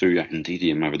 those two,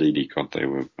 Ndidi and Mavididi, God, they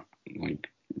were like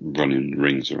running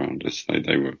rings around us.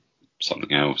 They were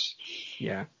something else.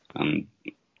 Yeah. And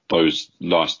those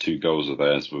last 2 goals of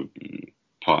theirs were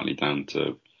partly down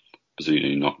to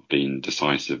Bazunu not being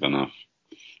decisive enough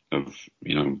of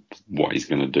what he's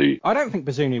going to do. I don't think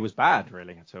Bazunu was bad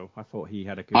really at all. I thought he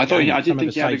had a good game. I did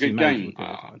think he had a good game.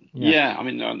 I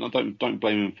mean, I don't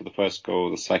blame him for the first goal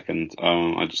or the second.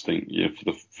 I just think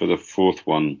for the fourth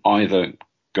one, either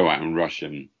go out and rush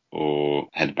him or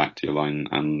head back to your line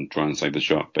and try and save the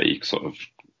shot. But he sort of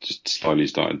just slowly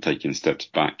started taking steps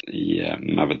back. Yeah,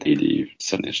 Mavididi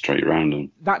sent it straight around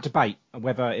him. That debate,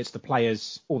 whether it's the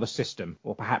players or the system,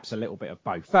 or perhaps a little bit of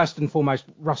both. First and foremost,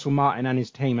 Russell Martin and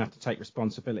his team have to take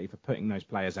responsibility for putting those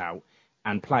players out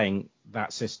and playing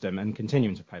that system and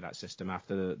continuing to play that system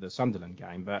after the Sunderland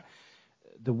game. But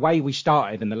the way we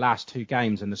started in the last two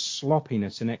games and the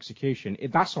sloppiness in execution,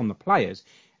 that's on the players.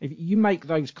 If you make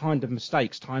those kind of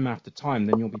mistakes time after time,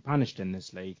 then you'll be punished in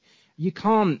this league. You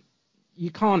can't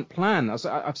plan, as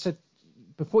I've said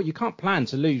before, you can't plan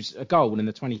to lose a goal in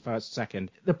the 21st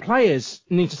second. The players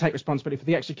need to take responsibility for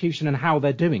the execution and how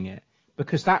they're doing it,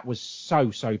 because that was so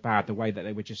bad, the way that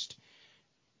they were just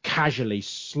casually,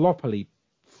 sloppily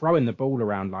throwing the ball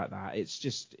around like that. It's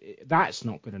just, that's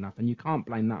not good enough, and you can't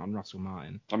blame that on Russell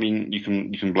Martin. I mean, you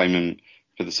can blame him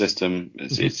for the system.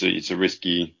 It's a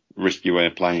risky way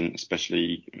of playing,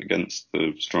 especially against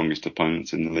the strongest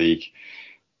opponents in the league.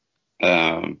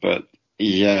 But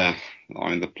yeah, I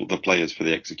mean, the players for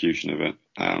the execution of it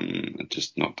are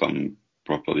just not done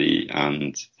properly,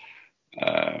 and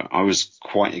I was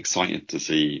quite excited to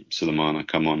see Sulemana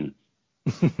come on,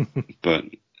 but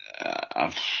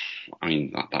I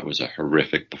mean, that was a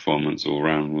horrific performance all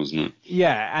round, wasn't it?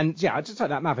 Yeah, and yeah, just like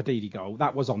that Mavididi goal,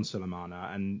 that was on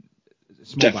Sulemana, and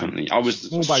definitely. I was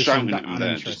shouting at him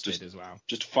there, as well.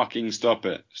 Just fucking stop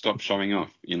it. Stop showing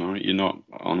off. You know, you're not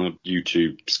on a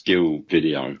YouTube skill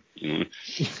video. You know,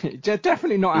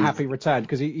 definitely not a happy return,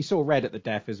 because he saw red at the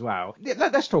death as well.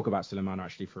 Let's talk about Sulemana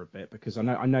actually for a bit, because I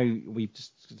know we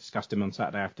just discussed him on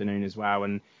Saturday afternoon as well,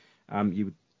 and you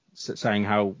were saying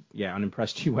how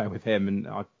unimpressed you were with him, and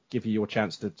I'll give you your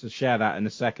chance to share that in a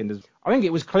second. I think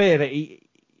it was clear that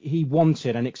he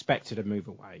wanted and expected a move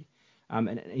away.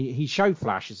 And he showed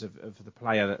flashes of the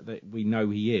player that we know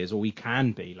he is, or he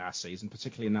can be, last season,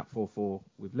 particularly in that 4-4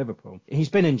 with Liverpool. He's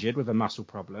been injured with a muscle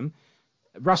problem.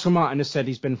 Russell Martin has said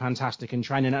he's been fantastic in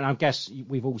training, and I guess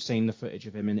we've all seen the footage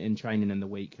of him in training in the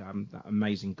week, that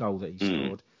amazing goal that he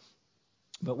scored.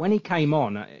 But when he came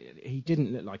on, he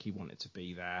didn't look like he wanted to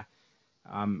be there.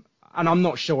 And I'm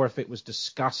not sure if it was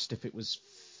disgust, if it was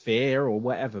fear or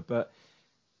whatever, but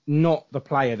not the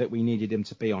player that we needed him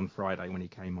to be on Friday when he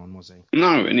came on, was he?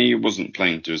 No, and he wasn't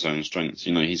playing to his own strengths.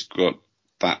 You know, he's got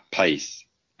that pace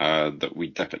that we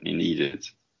definitely needed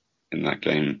in that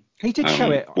game. He did show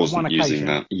it on one occasion. Using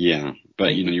that, yeah.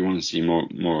 But, you know, you want to see more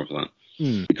of that.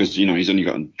 Because, you know, he's only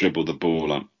got to dribble the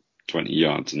ball up 20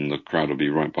 yards and the crowd will be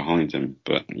right behind him.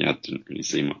 But, yeah, I didn't really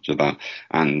see much of that.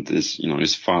 And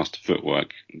his fast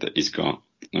footwork that he's got.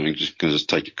 I mean, just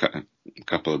take a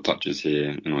couple of touches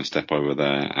here, step over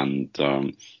there, and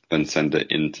then send it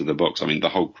into the box. I mean, the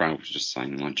whole crowd was just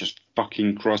saying, like, just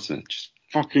fucking cross it,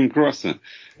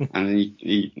 and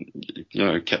he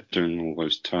kept doing all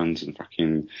those turns and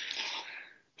fucking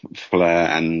flair,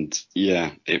 and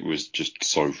yeah, it was just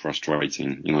so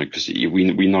frustrating, because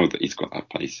we know that he's got that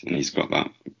pace and he's got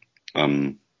that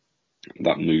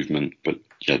movement, but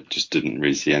yeah, just didn't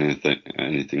really see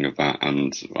anything of that,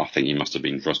 and I think he must have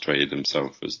been frustrated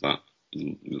himself as that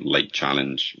late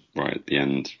challenge right at the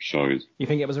end showed. You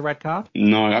think it was a red card?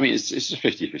 No, I mean, it's a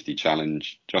 50-50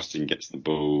 challenge. Justin gets the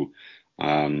ball,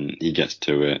 he gets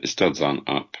to it, his studs aren't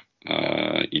up,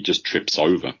 he just trips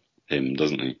over him,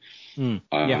 doesn't he?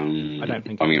 I don't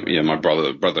think. I mean, yeah, my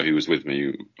brother who was with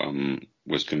me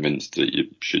was convinced that it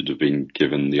should have been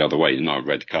given the other way, not a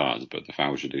red card, but the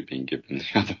foul should have been given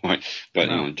the other way.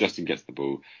 But Justin gets the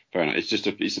ball. Fair enough. It's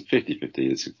a 50-50.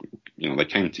 It's they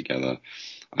came together.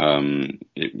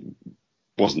 It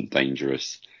wasn't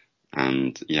dangerous,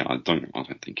 and yeah, I don't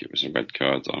think it was a red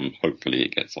card. Hopefully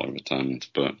it gets overturned,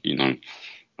 but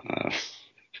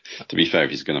to be fair,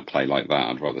 if he's going to play like that,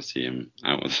 I'd rather see him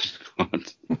out of the squad.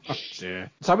 Yeah.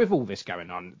 So with all this going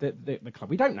on, the club,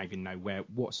 we don't even know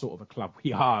what sort of a club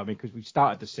we are. I mean, because we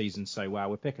started the season so well,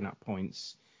 we're picking up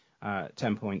points,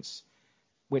 10 points,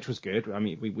 which was good. I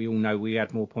mean, we all know we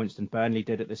had more points than Burnley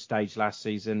did at this stage last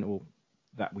season, or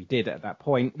that we did at that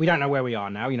point. We don't know where we are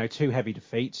now. 2 heavy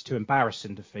defeats, 2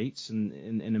 embarrassing defeats, and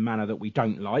in a manner that we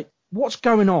don't like. What's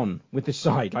going on with this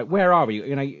side? Like, where are we?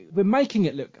 We're making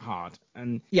it look hard.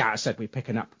 And yeah, I said we're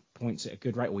picking up points at a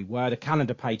good rate, or we were. The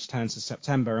calendar page turns to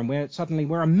September and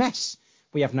we're a mess.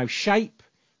 We have no shape.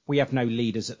 We have no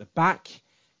leaders at the back.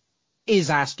 Is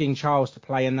asking Charles to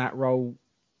play in that role,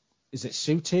 is it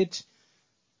suited?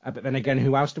 But then again,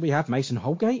 who else do we have? Mason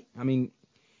Holgate? I mean,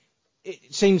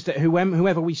 it seems that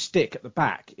whoever we stick at the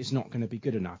back is not going to be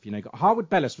good enough. Harwood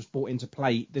Bellis was brought in to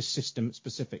play this system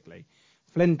specifically.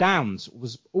 Flynn Downs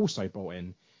was also brought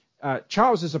in.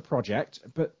 Charles is a project,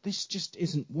 but this just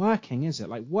isn't working, is it?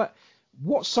 Like,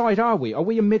 What side are we? Are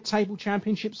we a mid-table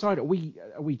championship side? Are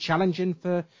we challenging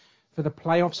for the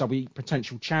playoffs? Are we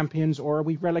potential champions, or are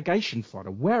we relegation fodder?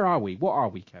 Where are we? What are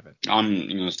we, Kevin?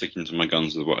 I'm sticking to my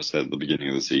guns with what I said at the beginning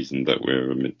of the season, that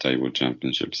we're a mid-table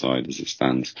championship side as it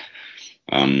stands.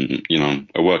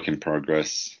 A work in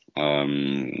progress.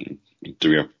 Do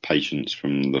we have patience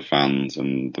from the fans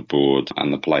and the board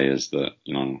and the players that,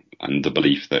 and the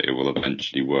belief that it will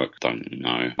eventually work? Don't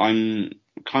know. I'm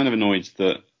kind of annoyed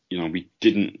that, we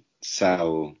didn't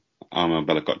sell Armel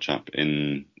Bella-Kotchap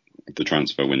in the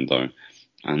transfer window,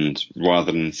 and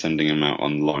rather than sending him out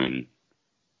on loan,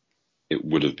 it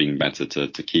would have been better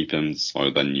to keep him, so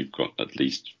then you've got at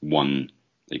least one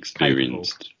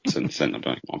experienced centre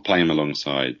back. I'll play him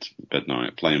alongside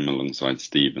Bednarik, play him alongside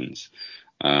Stevens.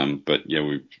 But yeah,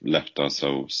 we've left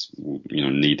ourselves,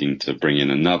 needing to bring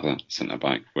in another centre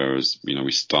back, whereas,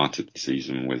 we started the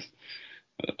season with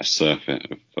a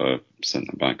surfeit of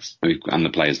centre backs, and the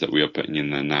players that we are putting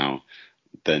in there now,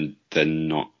 then they're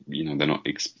not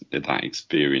that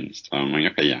experienced.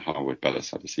 Harwood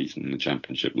Bellis had a season in the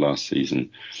Championship last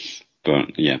season,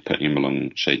 but yeah, putting him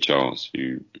along Shea Charles,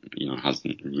 who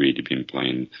hasn't really been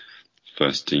playing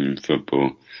first team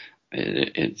football,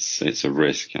 it's a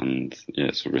risk, and yeah,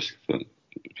 it's a risk that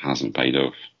hasn't paid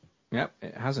off. Yep,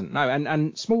 it hasn't. No,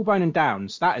 and Smallbone and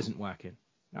Downs, that isn't working.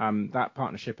 That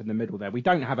partnership in the middle there. We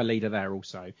don't have a leader there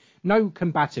also. No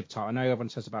combative type. I know everyone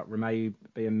says about Romeu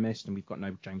being missed, and we've got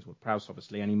no James Ward-Prowse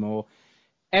obviously anymore.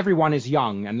 Everyone is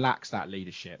young and lacks that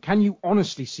leadership. Can you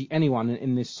honestly see anyone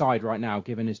in this side right now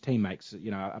giving his teammates,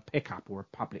 a pickup or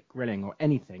a public grilling or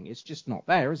anything? It's just not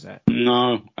there, is it?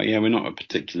 No. Yeah, we're not a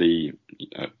particularly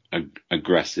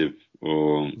aggressive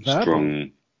or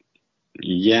strong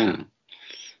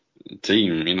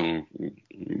team.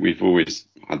 We've always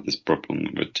had this problem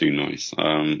that we're too nice.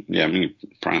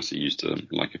 Prowse used to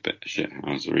like a bit of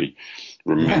shithousery.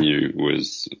 Romeu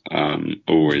was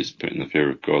always putting the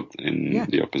fear of God in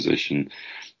the opposition.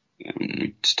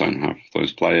 We just don't have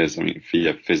those players.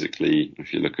 Physically,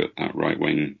 if you look at that right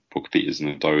wing, Paul Peters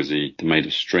and Adozie, they're made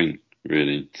of string,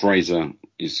 really. Fraser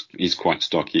is quite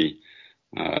stocky.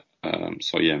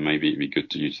 Maybe it'd be good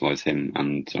to utilise him,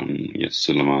 and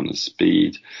Suleiman as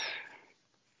speed.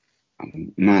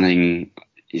 Manning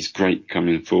is great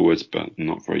coming forwards, but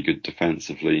not very good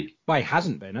defensively. Well, he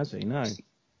hasn't been, has he? No.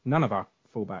 None of our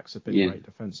fullbacks have been great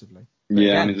defensively. But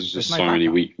there's just so many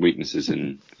weaknesses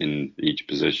in each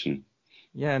position.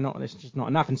 Yeah, it's just not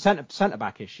enough. And centre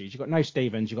back issues. You've got no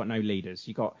Stevens, you've got no leaders.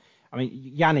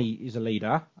 Yanni is a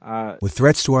leader. With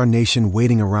threats to our nation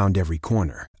waiting around every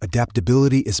corner,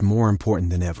 adaptability is more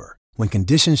important than ever. When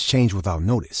conditions change without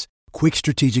notice, quick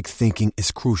strategic thinking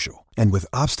is crucial. And with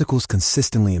obstacles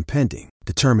consistently impending,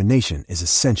 determination is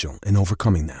essential in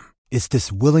overcoming them. It's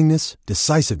this willingness,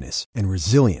 decisiveness, and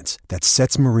resilience that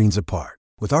sets Marines apart.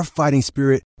 With our fighting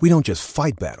spirit, we don't just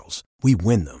fight battles, we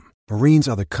win them. Marines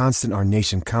are the constant our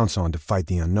nation counts on to fight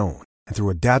the unknown. And through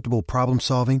adaptable problem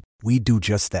solving, we do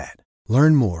just that.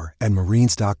 Learn more at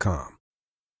Marines.com.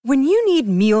 When you need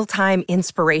mealtime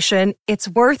inspiration, it's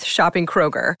worth shopping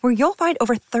Kroger, where you'll find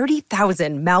over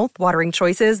 30,000 mouth-watering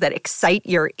choices that excite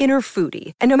your inner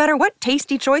foodie. And no matter what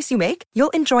tasty choice you make,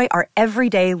 you'll enjoy our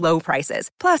everyday low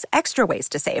prices, plus extra ways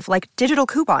to save, like digital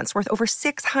coupons worth over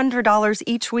 $600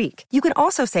 each week. You can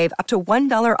also save up to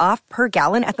 $1 off per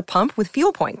gallon at the pump with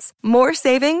fuel points. More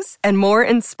savings and more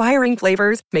inspiring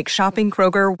flavors make shopping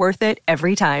Kroger worth it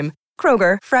every time.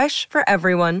 Kroger, fresh for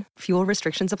everyone. Fuel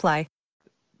restrictions apply.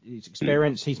 His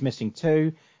experience, he's missing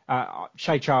too.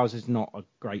 Shea Charles is not a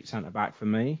great centre-back for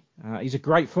me. He's a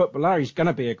great footballer. He's going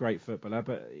to be a great footballer,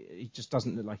 but he just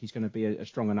doesn't look like he's going to be a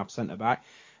strong enough centre-back.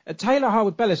 Taylor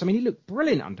Harwood-Bellis, he looked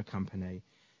brilliant under Company.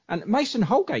 And Mason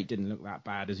Holgate didn't look that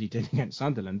bad as he did against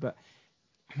Sunderland. But,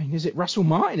 is it Russell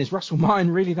Martin? Is Russell Martin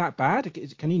really that bad?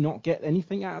 Can he not get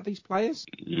anything out of these players?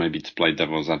 Maybe to play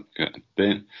devil's advocate a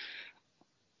bit.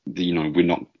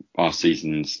 Our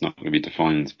season's not going to be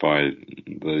defined by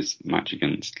this match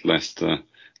against Leicester.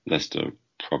 Leicester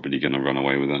probably going to run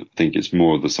away with it. I think it's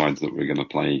more the sides that we're going to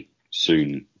play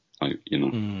soon, like,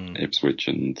 Ipswich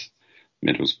and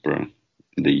Middlesbrough,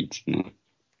 Leeds.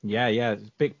 Yeah.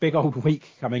 Big old week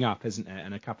coming up, isn't it?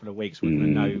 In a couple of weeks, we're going to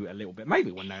know a little bit.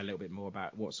 Maybe we'll know a little bit more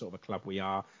about what sort of a club we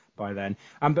are by then.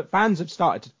 But fans have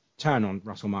started to turn on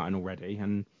Russell Martin already.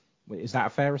 And is that a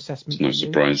fair assessment? It's no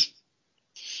surprise.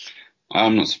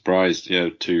 I'm not surprised. Yeah,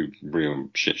 2 real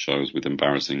shit shows with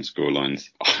embarrassing scorelines.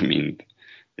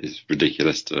 It's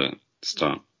ridiculous to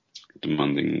start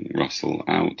demanding Russell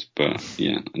out, but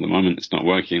yeah, at the moment it's not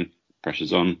working.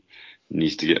 Pressure's on. He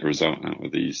needs to get a result out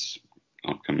of these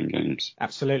upcoming games.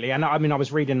 Absolutely, and I mean, I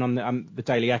was reading on the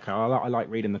Daily Echo. I like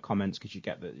reading the comments because you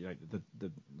get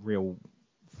the real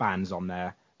fans on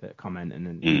there that comment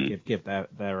and give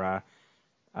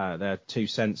their 2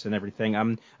 cents and everything.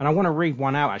 And I want to read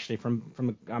one out actually from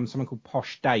someone called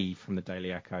Posh Dave from the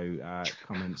Daily Echo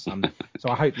comments. So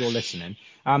I hope you're listening.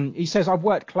 He says, I've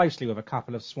worked closely with a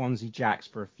couple of Swansea Jacks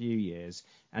for a few years,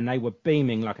 and they were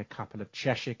beaming like a couple of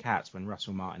Cheshire Cats when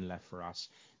Russell Martin left for us.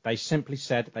 They simply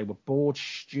said they were bored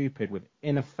stupid with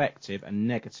ineffective and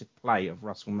negative play of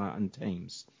Russell Martin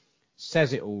teams.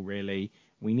 Says it all, really.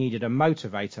 We needed a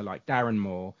motivator like Darren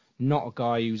Moore, not a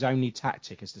guy whose only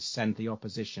tactic is to send the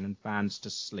opposition and fans to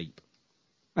sleep.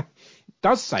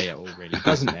 Does say it all, really,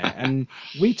 doesn't it? And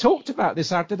we talked about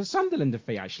this after the Sunderland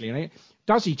defeat, actually.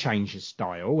 Does he change his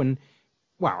style? And,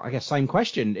 well, I guess same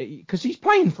question, because he's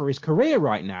playing for his career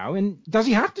right now, and does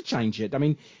he have to change it? I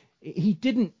mean, he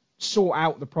didn't sort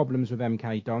out the problems with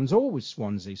MK Dons or with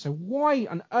Swansea. So why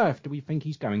on earth do we think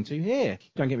he's going to here?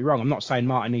 Don't get me wrong, I'm not saying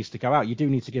Martin needs to go out. You do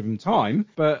need to give him time,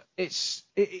 but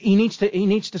he needs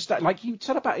to start. Like you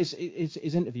said about his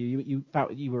interview, you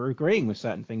felt you were agreeing with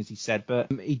certain things he said,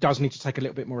 but he does need to take a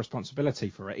little bit more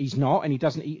responsibility for it. He's not, and he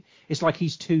doesn't. It's like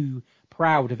he's too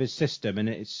proud of his system, and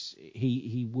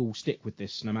he will stick with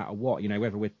this no matter what.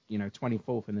 Whether we're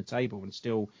 24th in the table and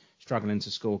still struggling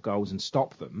to score goals and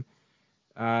stop them.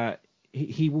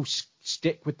 He will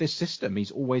stick with this system.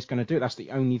 He's always going to do it. That's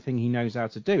the only thing he knows how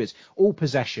to do. It's all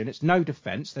possession. It's no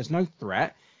defence. There's no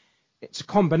threat. It's a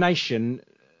combination.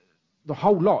 The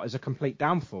whole lot is a complete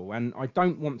downfall. And I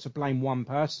don't want to blame one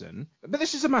person. But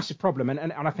this is a massive problem.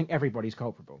 And I think everybody's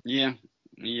culpable. Yeah.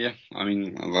 I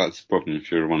mean, that's the problem.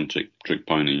 If you're a one-trick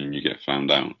pony and you get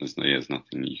found out, there's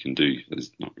nothing you can do.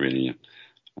 There's not really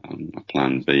a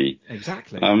plan B.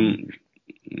 Exactly.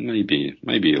 Maybe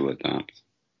he'll adapt.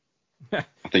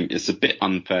 I think it's a bit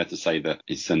unfair to say that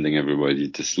he's sending everybody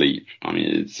to sleep. I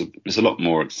mean, it's a lot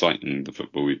more exciting, the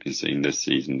football we've been seeing this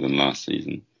season than last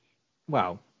season.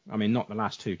 Well, I mean, not the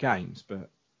last 2 games, but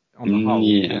on the whole.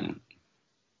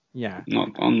 Yeah.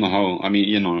 Not on the whole. I mean,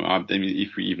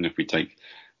 if we take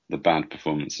the bad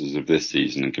performances of this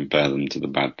season and compare them to the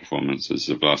bad performances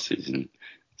of last season,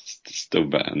 it's still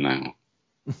better now.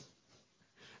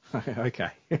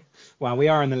 Okay. Well, we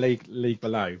are in the league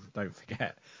below, don't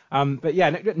forget. But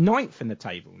yeah, 9th in the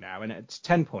table now, and it's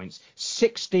 10 points.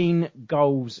 16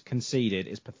 goals conceded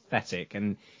is pathetic.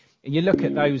 And you look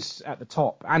at those at the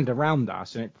top and around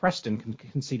us, and Preston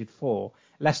conceded 4,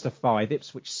 Leicester 5,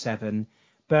 Ipswich 7,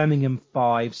 Birmingham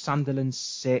 5, Sunderland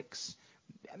 6.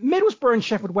 Middlesbrough and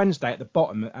Sheffield Wednesday at the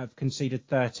bottom have conceded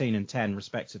 13 and 10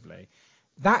 respectively.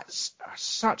 That's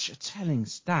such a telling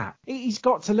stat. He's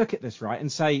got to look at this, right,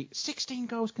 and say, 16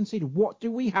 goals conceded. What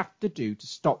do we have to do to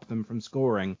stop them from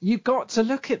scoring? You've got to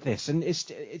look at this, and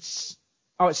it's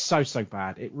so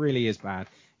bad. It really is bad.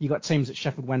 You've got teams at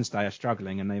Sheffield Wednesday are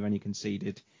struggling, and they've only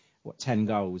conceded, 10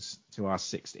 goals to our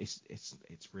 6. It's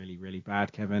really, really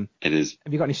bad, Kevin. It is.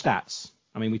 Have you got any stats?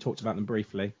 I mean, we talked about them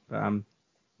briefly, but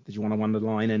did you want to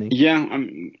underline any? Yeah,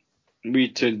 we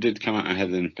did come out ahead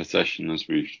in possession, as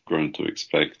we've grown to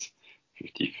expect,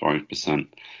 55%.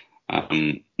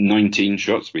 19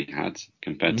 shots we had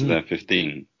compared to their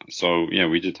 15. So yeah,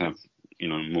 we did have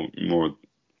more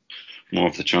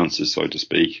of the chances, so to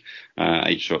speak.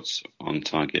 8 shots on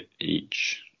target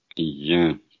each.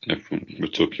 Yeah, if we're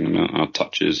talking about our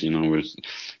touches, we're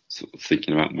sort of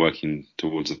thinking about working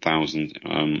towards 1,000.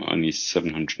 Only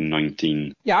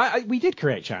 719. Yeah, we did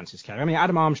create chances, Kev. I mean,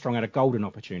 Adam Armstrong had a golden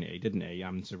opportunity, didn't he,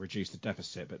 to reduce the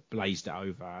deficit, but blazed it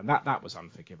over, and that was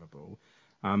unforgivable.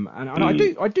 And I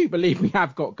do believe we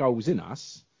have got goals in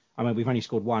us. I mean, we've only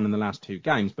scored 1 in the last 2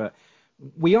 games, but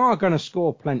we are going to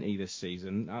score plenty this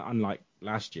season, unlike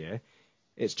last year.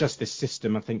 It's just this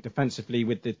system, I think, defensively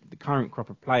with the current crop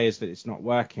of players that it's not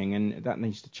working, and that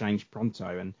needs to change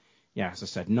pronto. And yeah, as I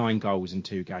said, 9 goals in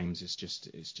 2 games is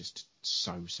just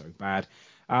so bad.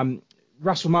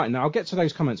 Russell Martin. Now I'll get to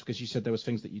those comments because you said there was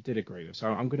things that you did agree with. So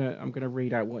I'm gonna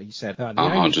read out what he said.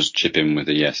 I'll just chip in with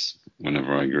a yes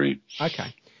whenever I agree.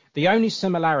 Okay. The only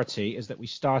similarity is that we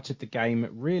started the game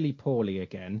really poorly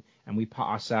again, and we put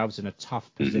ourselves in a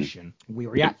tough position. We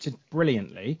reacted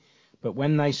brilliantly, but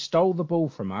when they stole the ball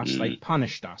from us, they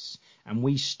punished us, and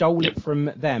we stole it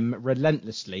from them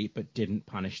relentlessly, but didn't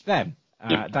punish them.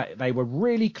 They were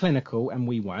really clinical and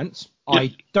we weren't.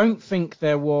 I don't think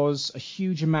there was a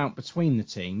huge amount between the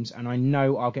teams, and I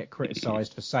know I'll get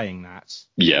criticised for saying that.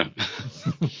 Yeah.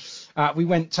 We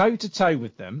went toe-to-toe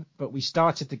with them, but we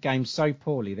started the game so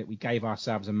poorly that we gave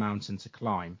ourselves a mountain to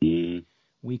climb.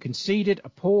 We conceded a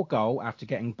poor goal after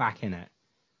getting back in it.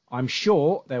 I'm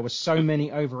sure there were so many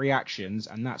overreactions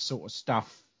and that sort of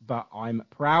stuff, but I'm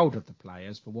proud of the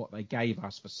players for what they gave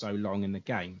us for so long in the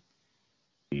game.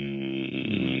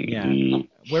 Yeah,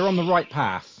 we're on the right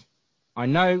path. I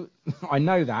know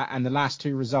that, and the last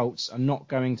two results are not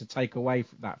going to take away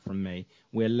that from me.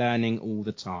 We're learning all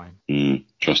the time.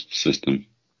 Trust the system.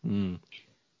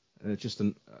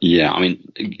 Yeah, I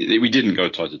mean, we didn't go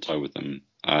toe to toe with them.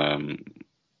 I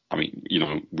mean,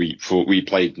 we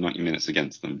played 90 minutes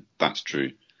against them. That's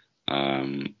true.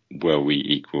 Were we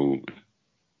equal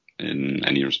in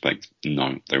any respect?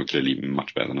 No, they were clearly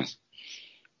much better than us.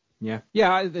 Yeah,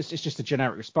 it's just a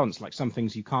generic response. Like, some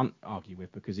things you can't argue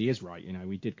with because he is right.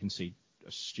 We did concede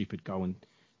a stupid goal in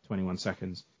 21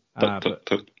 seconds. But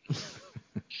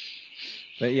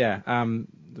yeah,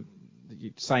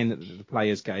 saying that the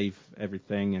players gave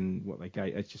everything and what they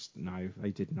gave, it's just, no, they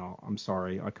did not. I'm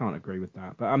sorry, I can't agree with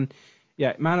that. But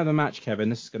yeah, man of the match, Kevin.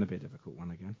 This is going to be a difficult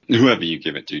one again. Whoever you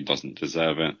give it to doesn't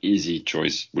deserve it. Easy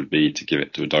choice would be to give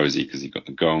it to Edozie because he got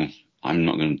the goal. I'm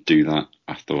not going to do that.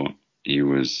 I thought he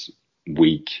was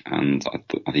weak, and I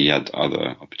thought he had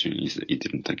other opportunities that he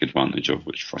didn't take advantage of,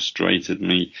 which frustrated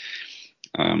me.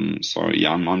 So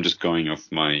yeah, I'm just going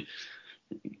off my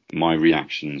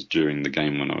reactions during the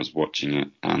game when I was watching it,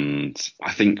 and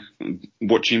I think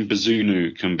watching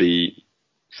Bazunu can be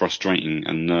frustrating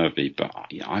and nervy, but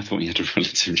yeah, I thought he had a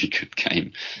relatively good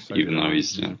game, even though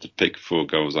he's had to pick 4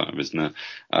 goals out of his net.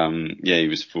 He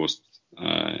was forced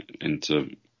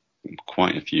into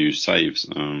quite a few saves.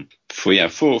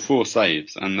 4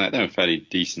 saves, and they were fairly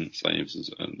decent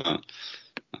saves at that.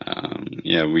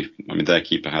 Their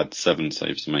keeper had 7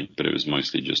 saves to make, but it was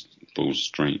mostly just balls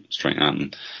straight at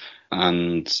him.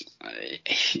 And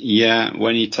yeah,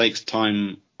 when he takes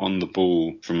time on the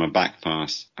ball from a back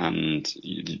pass and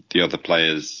the other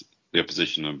players, the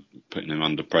opposition, are putting him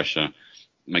under pressure, it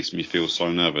makes me feel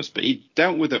so nervous. But he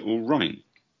dealt with it all right.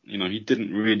 He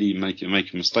didn't really make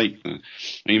a mistake there.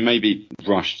 I mean, maybe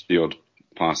rushed the odd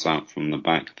pass out from the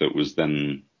back that was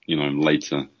then,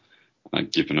 later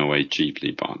given away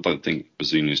cheaply, but I don't think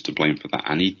Bazunu's to blame for that.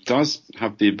 And he does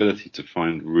have the ability to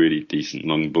find really decent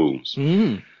long balls.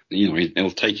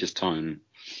 He'll take his time,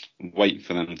 wait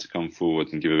for them to come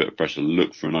forward and give a bit of pressure,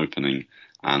 look for an opening,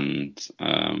 and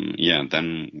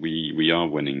then we are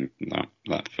winning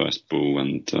that first ball,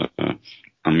 and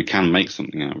we can make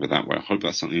something out of it that way. I hope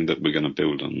that's something that we're going to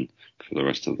build on for the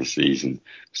rest of the season,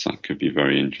 because that could be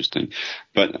very interesting.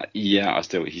 But yeah,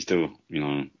 he still,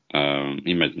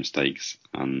 he made mistakes,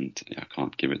 and I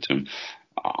can't give it to him.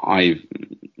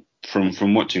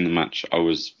 From watching the match, I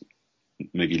was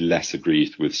maybe less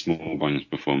aggrieved with Smallbone's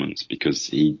performance because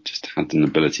he just had an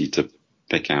ability to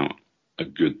pick out a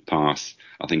good pass.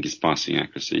 I think his passing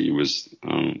accuracy was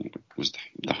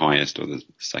the highest or the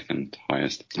second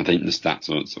highest. I think the stats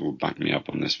will back me up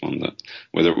on this one, that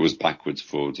whether it was backwards,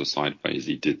 forwards or sideways,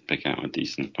 he did pick out a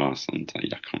decent pass, and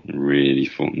I can't really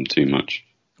fault him too much.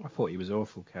 I thought he was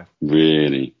awful, Kev.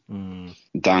 Really?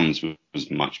 Downs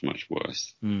was much, much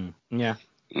worse. Yeah.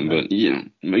 But yeah,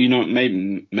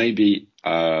 maybe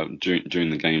during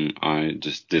the game I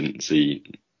just didn't see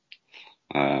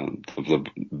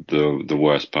the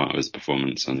worst part of his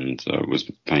performance, and was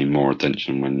paying more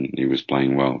attention when he was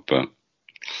playing well. But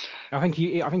I think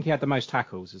he had the most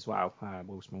tackles as well,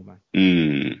 Will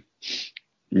Smallbone.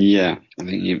 Yeah, I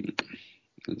think he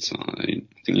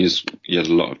had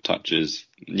a lot of touches.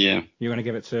 Yeah. You're going to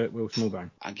give it to Will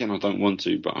Smallbone? Again, I don't want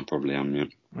to, but I probably am, yeah.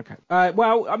 Okay.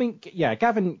 Well, I mean, yeah,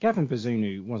 Gavin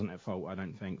Bazunu wasn't at fault, I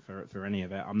don't think, for any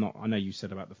of it. I know you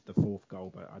said about the 4th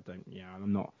goal, but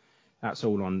I'm not. That's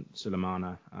all on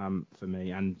Sulemana for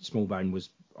me. And Smallbone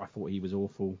I thought he was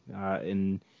awful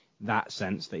in that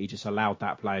sense, that he just allowed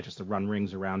that player just to run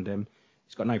rings around him.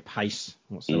 He's got no pace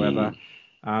whatsoever.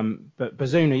 But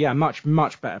Bazunu, yeah, much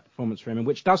better performance for him,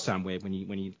 which does sound weird when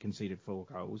you conceded 4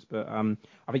 goals. But I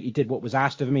think he did what was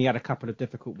asked of him. He had a couple of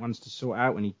difficult ones to sort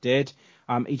out, and he did.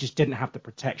 He just didn't have the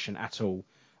protection at all.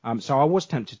 So I was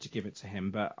tempted to give it to him,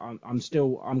 but I'm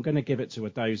going to give it to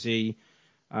Edozie,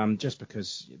 just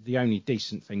because the only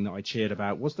decent thing that I cheered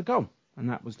about was the goal, and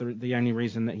that was the only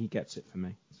reason that he gets it for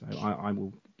me. So I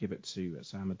will give it to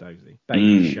Sam Edozie.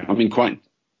 Davy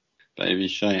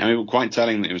Shea. Quite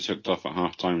telling that he was hooked off at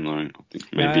half time, though. I think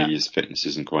maybe his fitness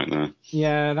isn't quite there.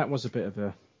 Yeah, that was a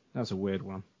weird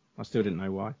one. I still didn't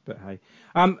know why, but hey.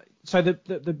 So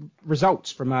the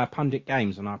results from our pundit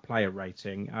games on our player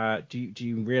rating. Do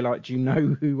you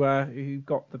know who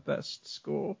got the best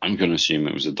score? I'm going to assume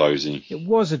it was Edozie. It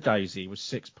was Edozie with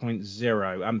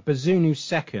 6.0. Bazunu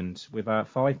second with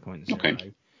 5.0.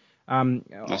 Okay.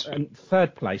 And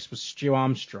third place was Stu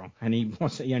Armstrong, and he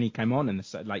only came on in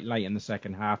the late in the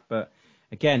second half. But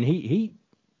again, he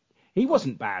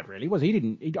wasn't bad really, was he?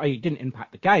 He didn't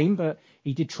impact the game, but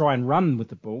he did try and run with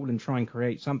the ball and try and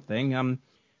create something.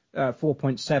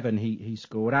 4.7 he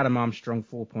scored. Adam Armstrong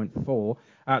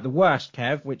 4.4. The worst,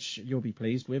 Kev, which you'll be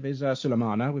pleased with, is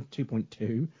Sulemana with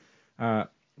 2.2.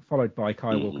 Followed by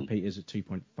Kai Walker-Peters at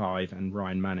 2.5 and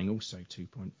Ryan Manning also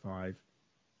 2.5.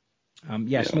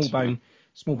 Smallbone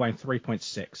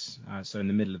 3.6. So in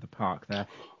the middle of the park there,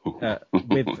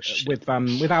 with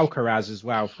Alcaraz as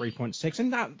well 3.6,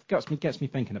 and that gets me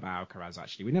thinking about Alcaraz.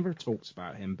 Actually, we never talked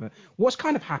about him, but what's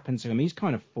kind of happened to him? He's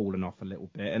kind of fallen off a little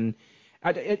bit, and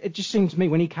it just seemed to me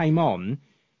when he came on,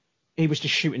 he was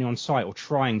just shooting on sight or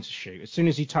trying to shoot. As soon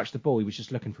as he touched the ball, he was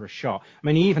just looking for a shot. I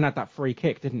mean, he even had that free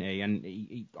kick, didn't he?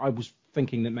 And I was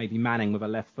thinking that maybe Manning with a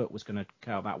left foot was going to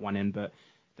curl that one in, but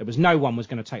there was no one was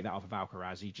going to take that off of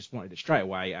Alcaraz. He just wanted it straight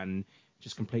away and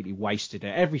just completely wasted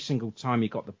it. Every single time he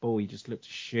got the ball, he just looked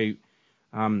to shoot.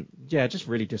 Just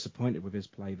really disappointed with his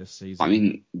play this season. I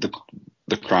mean,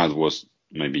 the crowd was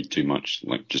maybe too much,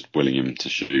 like just willing him to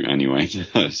shoot anyway.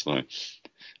 So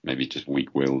maybe just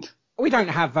weak-willed. We don't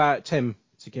have Tim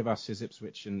to give us his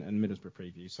Ipswich and Middlesbrough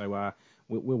preview, so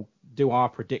we'll do our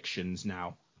predictions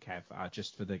now, Kev,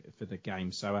 just for the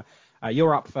game. So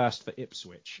you're up first for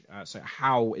Ipswich. So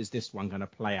how is this one going to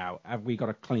play out? Have we got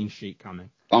a clean sheet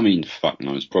coming? I mean, fuck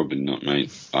no, it's probably not,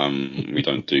 mate. We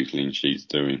don't do clean sheets,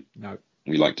 do we? No.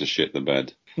 We like to shit the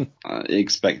bed.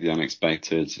 Expect the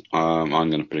unexpected. I'm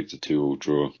going to predict a 2-2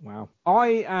 draw. Wow.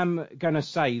 I am going to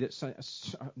say that,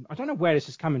 I don't know where this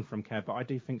is coming from, Kev, but I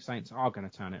do think Saints are going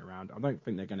to turn it around. I don't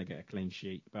think they're going to get a clean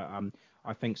sheet, but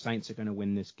I think Saints are going to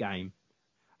win this game.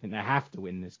 I think they have to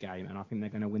win this game, and I think they're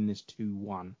going to win this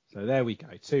 2-1. So there we go,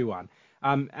 2-1.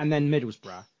 And then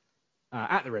Middlesbrough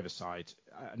at the Riverside,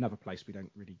 another place we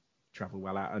don't really travel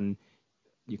well at, and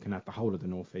you can have the whole of the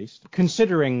North East.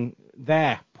 Considering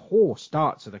their poor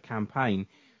start to the campaign,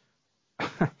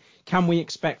 can we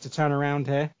expect a turnaround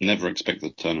here? Never expect a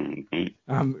turnaround, right?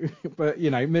 But,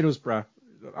 Middlesbrough,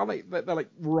 they're like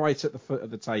right at the foot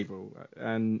of the table.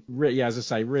 And, really, as I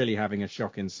say, really having a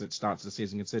shocking start to the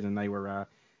season, considering they were, a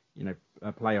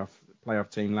playoff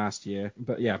team last year.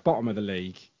 But, yeah, bottom of the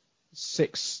league,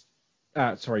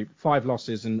 5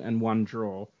 losses and 1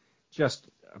 draw. Just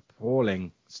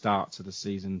appalling start to the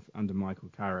season under Michael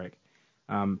Carrick.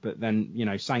 But then,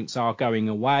 Saints are going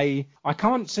away. I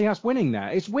can't see us winning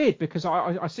there. It's weird because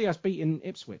I see us beating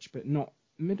Ipswich, but not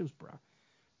Middlesbrough,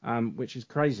 which is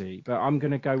crazy. But I'm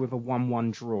going to go with a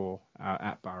 1-1 draw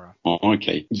at Borough. Oh,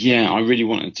 okay. Yeah, I really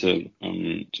wanted to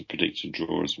predict a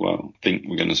draw as well. I think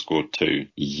we're going to score 2.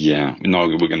 Yeah. No,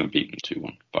 we're going to beat them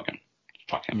 2-1. Fuck him.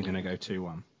 You're going to go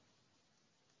 2-1.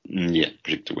 Yeah,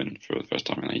 predict a win for the first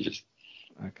time in ages.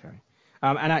 Okay.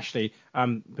 And actually,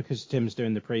 because Tim's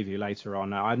doing the preview later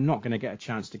on, I'm not going to get a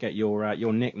chance to get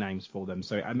your nicknames for them.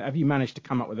 So have you managed to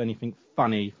come up with anything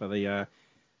funny for the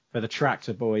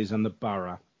Tractor Boys and the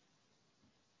Borough?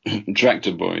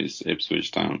 Tractor Boys,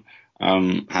 Ipswich Town.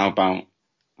 How about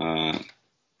the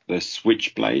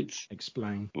Switchblades?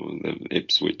 Explain. Or the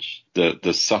Ipswich. The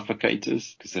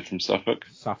Suffocators, because they're from Suffolk.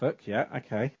 Suffolk, yeah,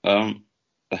 okay. The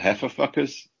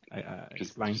Heiferfuckers.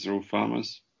 Explain. Because they're all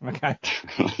farmers. Okay.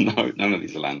 No, none of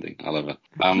these are landing. I love it.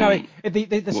 No,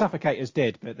 the Suffocators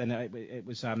did, but then it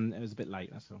was a bit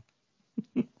late. That's all.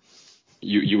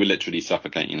 You were literally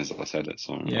suffocating as I said it.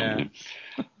 So yeah.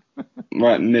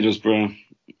 Right, Middlesbrough,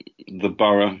 the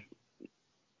Borough,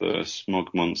 the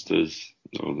Smog Monsters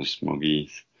or the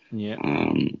Smoggies. Yeah.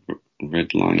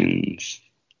 Red Lions,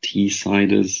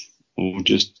 Teesiders, or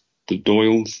just the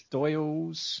Doyles. The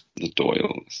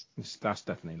Doyles. That's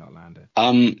definitely not landed.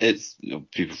 It's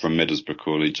people from Middlesbrough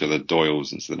call each other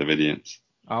Doyles instead of idiots.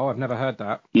 Oh, I've never heard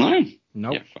that. No?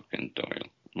 Nope. Yeah, fucking Doyle.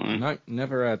 No,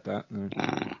 never heard that. No.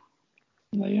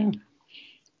 Yeah.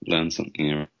 Learn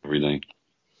something every day.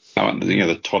 How about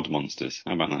the Todd Monsters?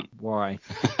 How about that? Why?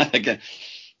 Again,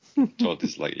 Todd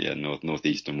is like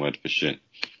northeastern word for shit.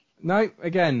 No,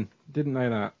 again, didn't know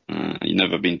that. You've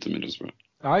never been to Middlesbrough?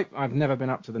 I've never been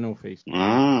up to the northeast.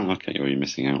 Okay, well, you're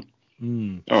missing out.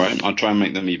 All right, I'll try and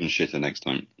make them even shitter next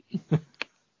time.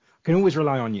 Can always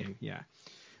rely on you, yeah.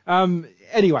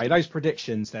 Anyway, those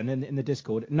predictions then in the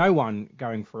Discord. No one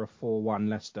going for a 4-1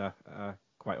 Leicester,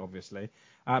 quite obviously,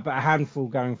 but a handful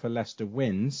going for Leicester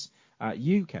wins.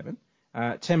 You, Kevin,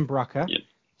 Tim Brucker, yep.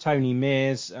 Tony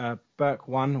Mears, Burke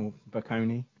One or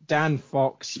Burkoni, Dan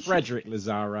Fox, Frederick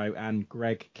Lazaro, and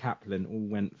Greg Kaplan all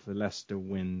went for Leicester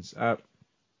wins.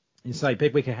 You say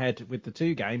big week ahead with the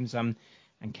 2 games. And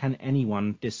can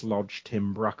anyone dislodge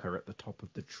Tim Brucker at the top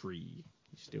of the tree?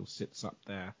 He still sits up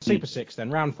there. Super 6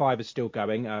 then. Round 5 is still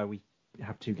going. We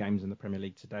have 2 games in the Premier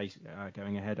League today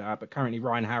going ahead. But currently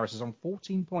Ryan Harris is on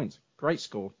 14 points. Great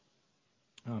score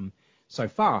so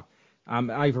far.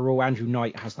 Overall, Andrew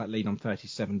Knight has that lead on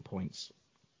 37 points.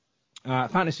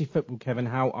 Fantasy football, Kevin,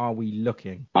 how are we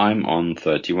looking? I'm on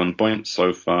 31 points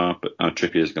so far, but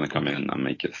Trippier is going to come in and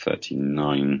make it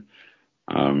 39.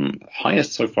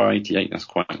 Highest so far, 88. That's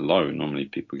quite low. Normally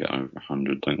people get over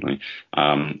 100, don't they?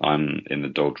 I'm in the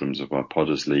doldrums of our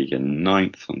Podders League in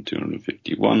 9th on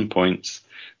 251 points.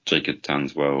 Jacob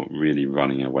Tanswell really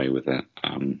running away with it.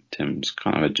 Tim's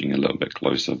kind of edging a little bit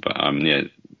closer, but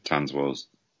Tanswell's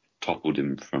toppled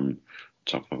him from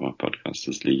top of our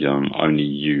Podcasters League. Only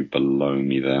you below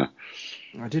me there.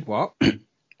 I did what?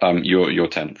 You're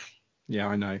 10th. Yeah,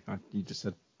 I know. You just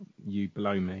said you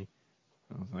below me.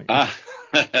 I was like,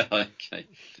 okay.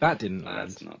 That didn't land.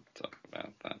 Let's not talk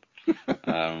about that.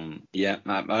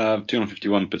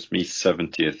 251 puts me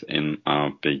 70th in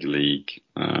our big league.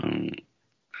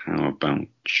 How about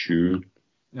you?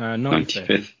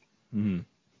 95th.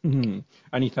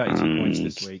 Only 32 points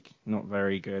this week. Not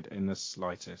very good in the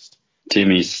slightest.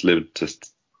 Timmy slid to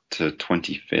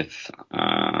 25th,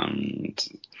 and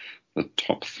the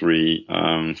top 3,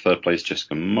 third place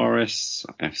Jessica Morris,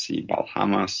 FC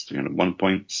Balhamas, 301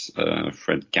 points.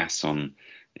 Fred Gasson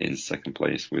in second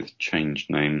place with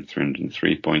changed name,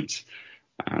 303 points.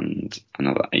 And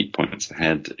another 8 points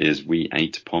ahead is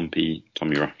We8 Pompey.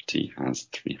 Tommy Rafferty has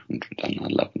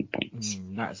 311 points.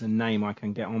 That's a name I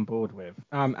can get on board with.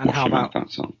 And What's how about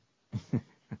that song?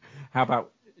 how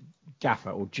about Jaffa,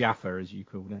 or Jaffa as you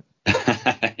called it?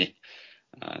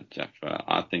 Jaffa,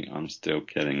 I think I'm still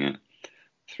killing it.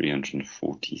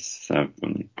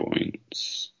 347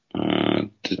 points. I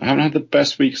haven't had the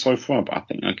best week so far, but I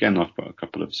think, again, I've got a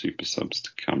couple of super subs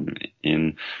to come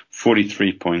in.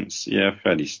 43 points. Yeah,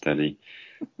 fairly steady.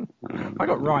 I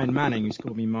got Ryan Manning, who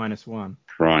scored me -1.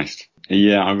 Christ.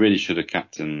 Yeah, I really should have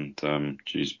captained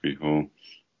Dewsbury Hall.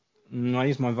 No,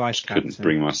 he's my vice captain. Couldn't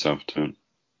bring myself to it.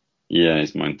 Yeah,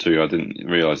 it's mine too. I didn't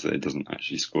realise that it doesn't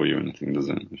actually score you anything, does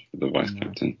it? For the vice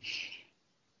captain.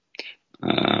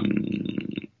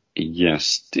 Yeah,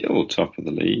 still top of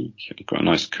the league. I've got a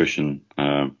nice cushion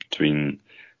between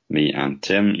me and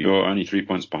Tim. You're only 3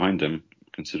 points behind him,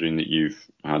 considering that you've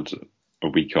had a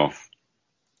week off.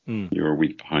 You're a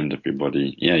week behind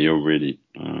everybody. Yeah, you're really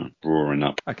roaring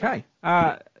up. Okay,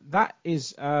 that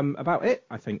is about it,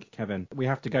 I think, Kevin. We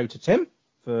have to go to Tim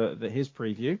for his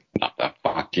preview. Not the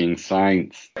fucking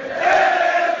Saints.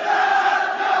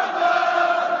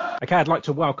 Okay, I'd like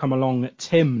to welcome along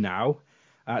Tim now.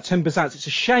 Tim Bazaz, it's a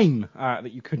shame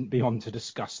that you couldn't be on to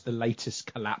discuss the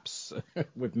latest collapse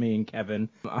with me and Kevin.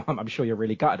 I'm sure you're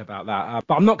really gutted about that,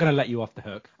 but I'm not going to let you off the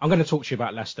hook. I'm going to talk to you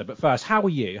about Leicester, but first, how are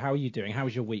you? How are you doing? How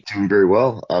was your week? Doing very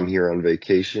well. I'm here on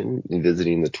vacation and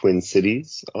visiting the Twin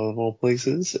Cities of all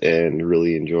places, and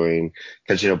really enjoying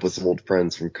catching up with some old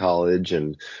friends from college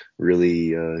and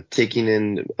really taking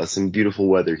in some beautiful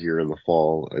weather here in the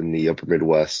fall in the upper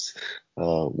Midwest.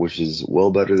 Which is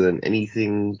well better than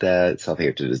anything that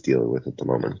Southampton is dealing with at the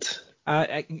moment.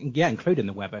 Yeah, including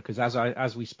the weather, because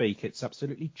as we speak, it's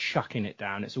absolutely chucking it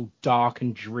down. It's all dark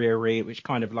and dreary, which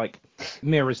kind of like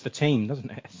mirrors the team,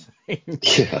 doesn't it?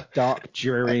 Yeah. Dark,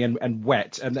 dreary, and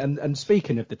wet. And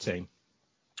speaking of the team,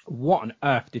 what on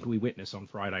earth did we witness on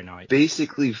Friday night?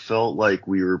 Basically felt like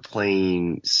we were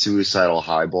playing suicidal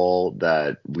highball,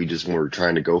 that we just were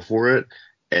trying to go for it,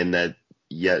 and that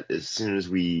yet as soon as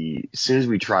we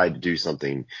tried to do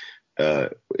something,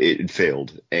 it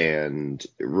failed. And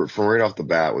from right off the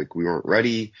bat, like, we weren't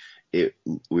ready. We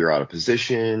were out of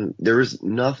position. There was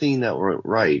nothing that went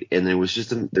right. And there was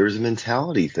there was a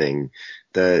mentality thing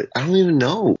that I don't even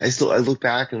know. I look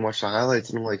back and watch the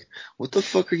highlights and I'm like, what the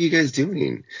fuck are you guys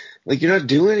doing? Like, you're not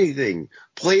doing anything.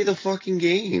 Play the fucking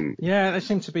game. Yeah, they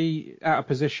seem to be out of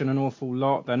position an awful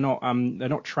lot. They're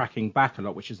not tracking back a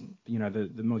lot, which is,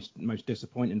 the most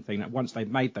disappointing thing. That once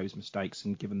they've made those mistakes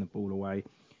and given the ball away,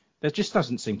 there just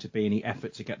doesn't seem to be any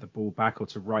effort to get the ball back or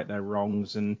to right their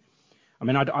wrongs. And I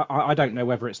mean, I don't know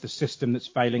whether it's the system that's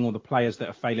failing or the players that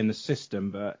are failing the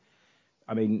system, but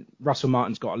I mean, Russell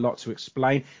Martin's got a lot to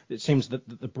explain. It seems that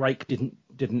the break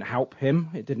didn't help him.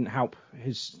 It didn't help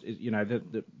his,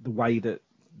 the way that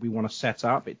we want to set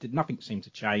up. Nothing seemed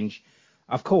to change.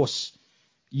 Of course,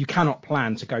 you cannot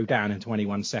plan to go down in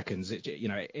 21 seconds.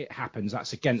 It happens.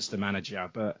 That's against the manager.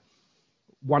 But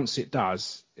once it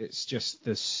does, it's just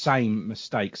the same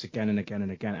mistakes again and again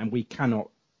and again. And we cannot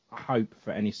hope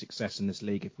for any success in this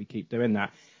league if we keep doing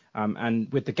that.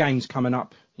 And with the games coming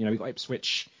up, we've got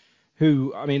Ipswich,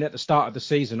 who, I mean, at the start of the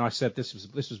season, I said this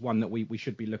was one that we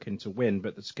should be looking to win.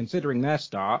 But considering their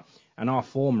start and our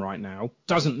form right now,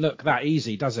 doesn't look that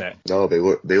easy, does it? No, they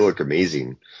look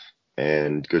amazing.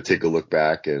 And go take a look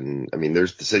back, and I mean,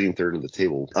 there's the sitting third of the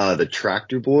table. The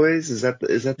Tractor Boys, is that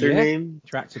their name?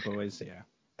 Tractor Boys, yeah.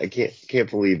 I can't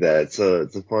believe that. It's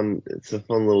a fun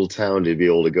little town to be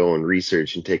able to go and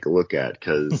research and take a look at,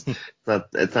 because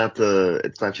it's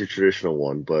not your traditional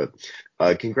one. But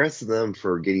congrats to them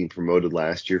for getting promoted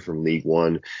last year from League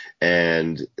One.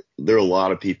 And there are a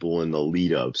lot of people in the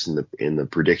lead ups and in the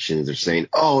predictions are saying,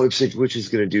 oh, Ipswich is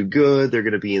going to do good. They're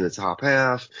going to be in the top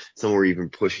half. Some were even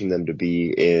pushing them to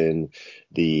be in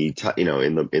the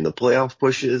in the playoff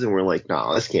pushes, and we're like,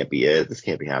 no, this can't be it. This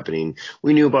can't be happening.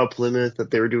 We knew about Plymouth,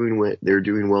 that they were doing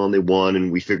well, and they won,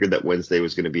 and we figured that Wednesday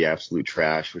was going to be absolute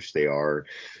trash, which they are.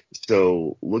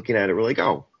 So looking at it, we're like,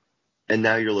 oh. And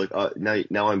now you're like,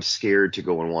 now I'm scared to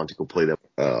go and want to go play them.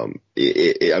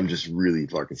 I'm just really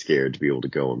fucking scared to be able to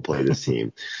go and play this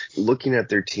team. Looking at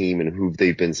their team and who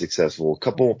they've been successful, a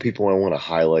couple of people I want to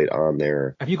highlight on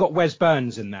there. Have you got Wes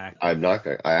Burns in there? I'm not.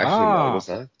 I was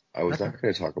not. I was not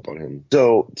going to talk about him.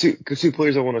 So two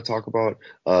players I want to talk about.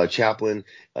 Chaplin,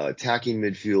 attacking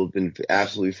midfield, been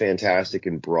absolutely fantastic,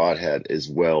 and Broadhead as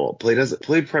well.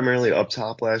 Played primarily up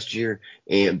top last year,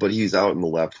 but he's out in the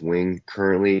left wing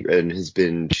currently and has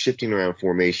been shifting around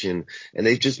formation, and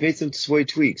they've just made some slight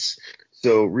tweaks.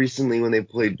 So recently, when they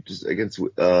played against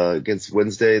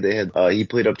Wednesday, he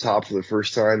played up top for the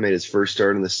first time, made his first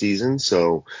start in the season.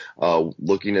 So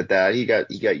looking at that, he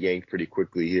got yanked pretty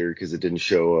quickly here because it didn't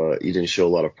show a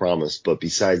lot of promise. But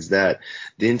besides that,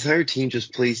 the entire team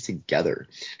just plays together.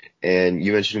 And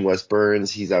you mentioned Wes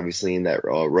Burns. He's obviously in that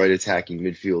right attacking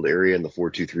midfield area in the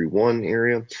 4-2-3-1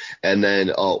 area. And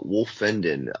then Wolf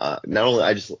Fendon. Not only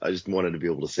I just wanted to be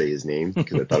able to say his name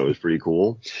because I thought it was pretty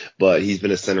cool, but he's been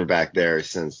a center back there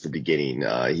since the beginning.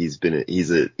 He's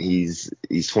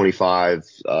 25.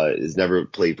 Has never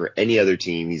played for any other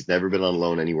team. He's never been on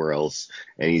loan anywhere else,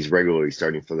 and he's regularly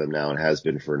starting for them now and has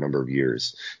been for a number of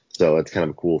years. So that's kind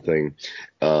of a cool thing.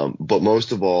 But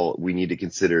most of all, we need to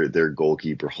consider their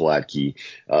goalkeeper, Hladky.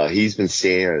 He's been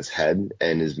staying on his head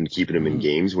and has been keeping him in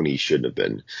games when he shouldn't have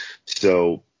been.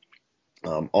 So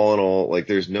all in all, like,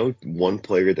 there's no one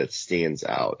player that stands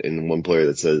out and one player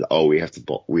that says, oh, we have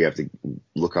to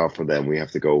look out for them. We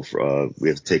have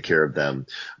to take care of them.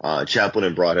 Chaplin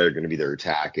and Broadhead are going to be their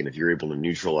attack. And if you're able to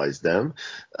neutralize them,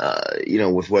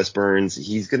 with Wes Burns,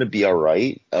 he's going to be all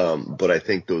right. But I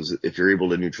think if you're able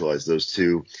to neutralize those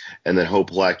two, and then Hope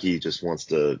Hladky just wants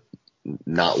to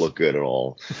not look good at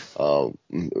all.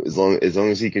 As long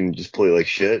as he can just play like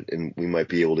shit, and we might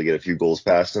be able to get a few goals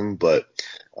past him, but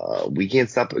we can't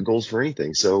stop at goals for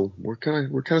anything. So we're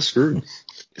kind of screwed.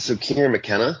 So Kieran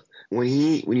McKenna, when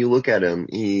you look at him,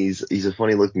 he's a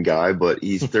funny looking guy, but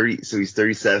he's 30, so he's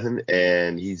 37,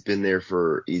 and he's been there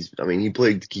he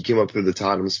came up through the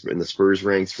Tottenham and the Spurs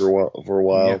ranks for a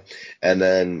while. Yeah. And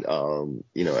then,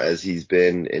 as he's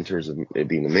been in terms of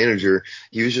being the manager,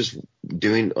 he was just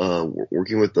doing,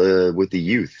 working with the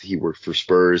youth. He worked for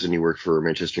Spurs and he worked for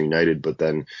Manchester United, but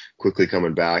then quickly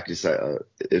coming back,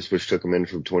 Ipswich took him in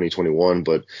from 2021,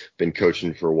 but been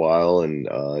coaching for a while, and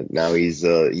now he's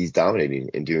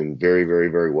dominating and doing very, very,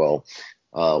 very well.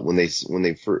 When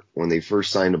they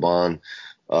first signed him on,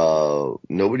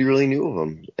 nobody really knew of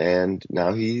him, and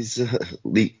now he's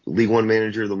League One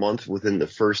Manager of the Month within the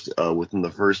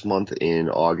first month in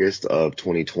August of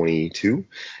 2022,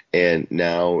 and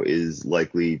now is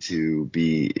likely to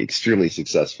be extremely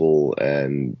successful.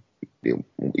 And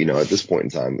at this point in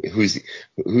time, who's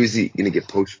he going to get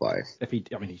poached by?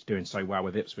 He's doing so well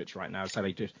with Ipswich right now. So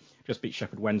they just beat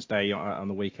Sheffield Wednesday on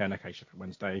the weekend. Okay, Sheffield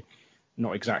Wednesday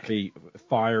not exactly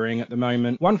firing at the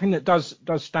moment. One thing that does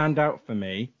stand out for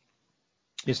me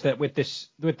is that with this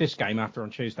game after on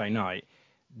Tuesday night,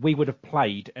 we would have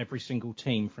played every single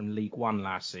team from League One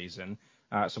last season.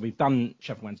 So we've done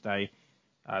Sheffield Wednesday,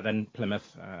 then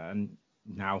Plymouth, and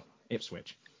now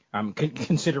Ipswich.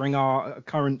 Considering our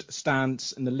current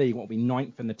stance in the league, what will be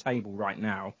 9th in the table right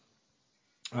now.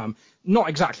 Not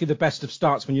exactly the best of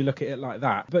starts when you look at it like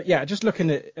that. But yeah, just looking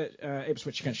at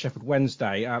Ipswich against Sheffield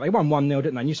Wednesday, they won 1-0,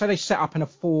 didn't they? And you say they set up in a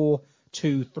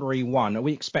 4-2-3-1. Are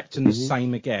we expecting the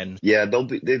same again? Yeah,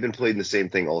 they've been playing the same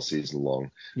thing all season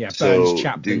long. Yeah, Burns,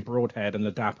 Chaplin, Broadhead, and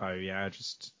Ladapo. Yeah,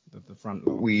 just the front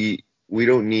line. we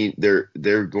don't need,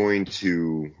 they're going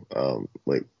to,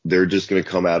 they're just going to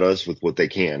come at us with what they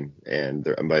can. And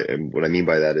what I mean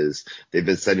by that is they've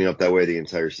been setting up that way the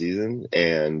entire season,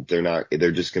 and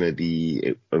they're just going to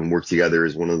be and work together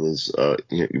as one of those,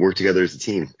 work together as a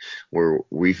team where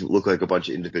we look like a bunch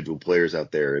of individual players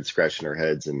out there and scratching our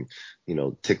heads and,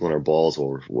 tickling our balls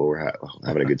while we're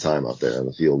having a good time out there on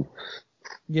the field.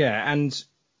 Yeah. And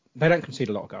they don't concede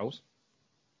a lot of goals.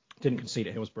 Didn't concede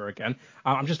at Hillsborough again.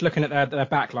 I'm just looking at their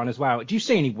back line as well. Do you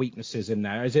see any weaknesses in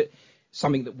there? Is it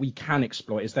something that we can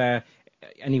exploit? Is there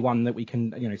anyone that we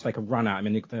can, take a run at? I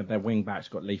mean, their wing backs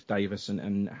got Leif Davis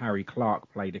and Harry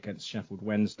Clark played against Sheffield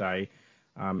Wednesday,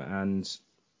 and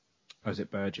was it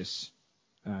Burgess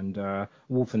and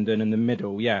Wolfenden in the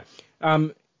middle? Yeah.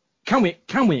 Can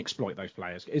we exploit those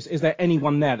players? Is there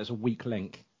anyone there that's a weak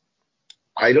link?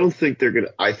 I think they're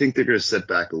gonna sit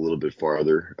back a little bit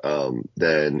farther, and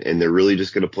they're really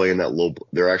just gonna play in that low.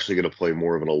 They're actually gonna play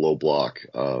more of in a low block.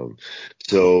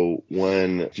 So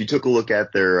if you took a look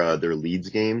at their Leeds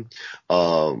game,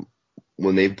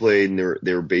 when they played,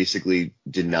 they basically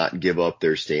did not give up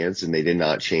their stance and they did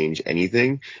not change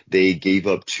anything. They gave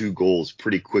up 2 goals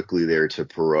pretty quickly there to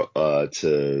Ganoto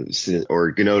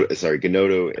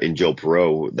and Joe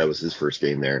Perot. That was his first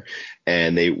game there.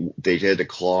 And they had to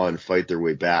claw and fight their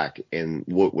way back. And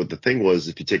what the thing was,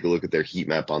 if you take a look at their heat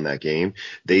map on that game,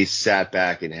 they sat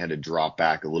back and had to drop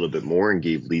back a little bit more and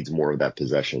gave Leeds more of that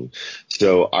possession.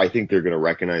 So I think they're going to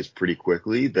recognize pretty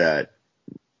quickly that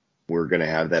we're going to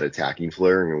have that attacking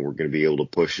flair and we're going to be able to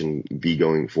push and be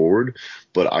going forward.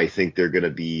 But I think they're going to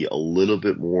be a little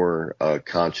bit more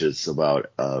conscious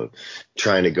about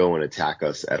trying to go and attack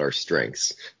us at our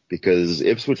strengths, because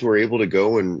Ipswich were able to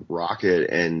go and rock it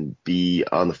and be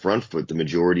on the front foot the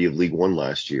majority of League One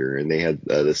last year. And they had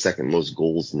the second most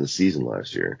goals in the season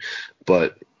last year.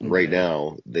 But right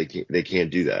now they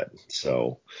can't do that.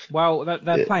 So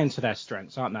they're playing to their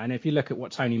strengths, aren't they? And if you look at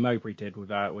what Tony Mowbray did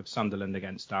with Sunderland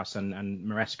against us and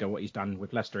Maresca, what he's done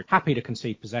with Leicester, happy to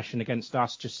concede possession against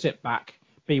us, just sit back,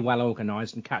 be well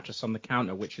organised and catch us on the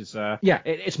counter, which is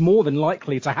it's more than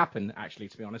likely to happen, actually,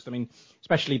 to be honest. I mean,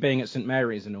 especially being at St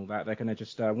Mary's and all that, they're going to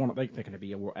just they're going to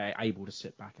be able to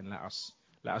sit back and let us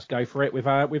go for it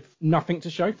with nothing to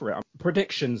show for it.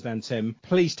 Predictions then, Tim.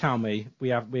 Please tell me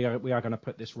we are going to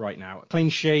put this right now. Clean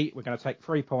sheet. We're going to take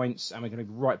 3 points and we're going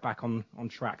to be right back on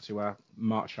track to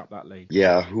march up that league.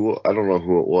 Yeah. I don't know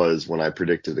who it was when I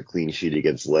predicted a clean sheet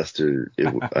against Leicester.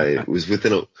 It was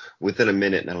within a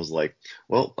minute, and I was like,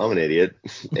 well, I'm an idiot.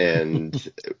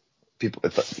 And people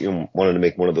wanted to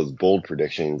make one of those bold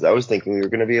predictions. I was thinking we were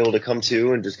going to be able to come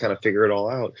to and just kind of figure it all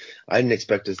out. I didn't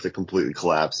expect us to completely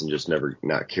collapse and just never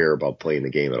not care about playing the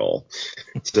game at all.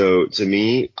 So to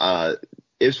me,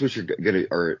 Ipswich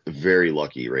are very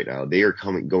lucky right now. They are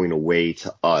going away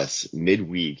to us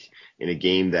midweek in a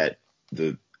game that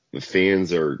the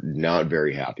fans are not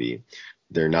very happy.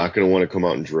 They're not going to want to come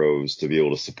out in droves to be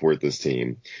able to support this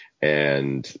team.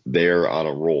 And they're on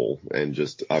a roll. And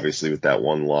just obviously with that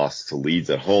one loss to Leeds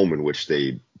at home, in which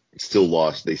they still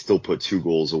lost, they still put 2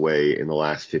 goals away in the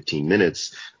last 15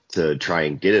 minutes to try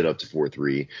and get it up to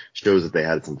 4-3, shows that they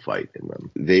had some fight in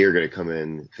them. They are going to come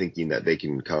in thinking that they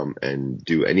can come and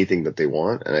do anything that they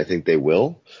want. And I think they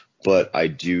will. But I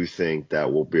do think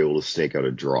that we'll be able to snake out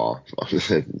a draw.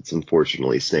 It's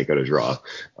unfortunately snake out a draw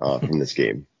from this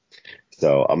game.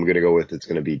 So I'm going to go with it's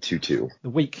going to be 2-2. The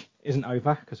week isn't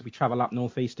over because we travel up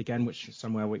northeast again, which is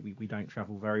somewhere we don't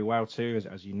travel very well to,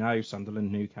 as you know,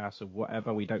 Sunderland, Newcastle,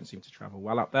 whatever. We don't seem to travel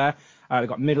well up there. We've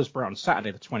got Middlesbrough on Saturday,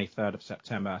 the 23rd of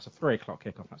September. It's a 3 o'clock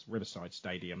kickoff. That's Riverside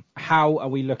Stadium. How are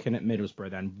we looking at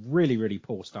Middlesbrough then? Really, really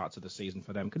poor start to the season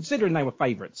for them, considering they were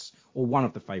favourites, or one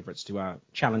of the favourites to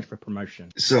challenge for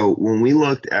promotion. So when we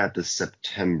looked at the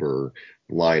September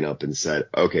lineup and said,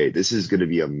 okay, this is going to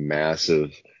be a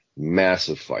massive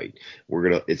fight.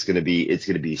 It's going to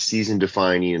be season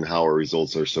defining in how our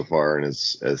results are so far. And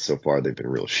as so far, they've been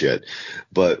real shit.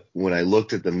 But when I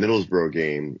looked at the Middlesbrough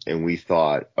game and we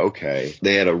thought, okay,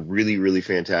 they had a really, really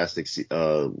fantastic,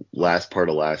 last part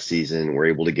of last season. We're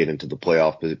able to get into the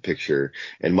playoff picture,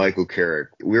 and Michael Carrick,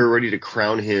 we were ready to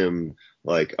crown him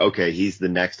like, okay, he's the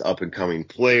next up and coming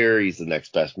player. He's the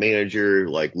next best manager.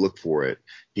 Like, look for it.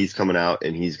 He's coming out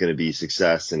and he's going to be a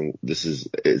success. And this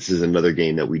is another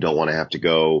game that we don't want to have to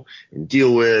go and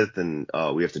deal with. And,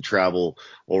 we have to travel.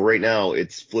 Well, right now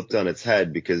it's flipped on its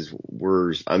head because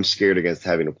I'm scared against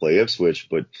having to play Ipswich,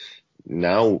 but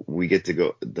now we get to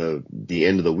go the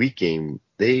end of the week game.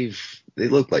 They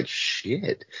look like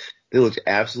shit. They looked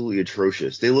absolutely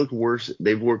atrocious. They looked worse.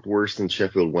 They've worked worse than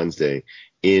Sheffield Wednesday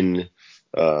in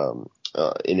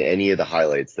in any of the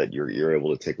highlights that you're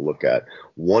able to take a look at.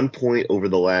 1 point over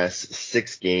the last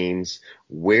 6 games.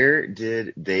 Where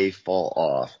did they fall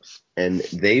off? And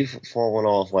they've fallen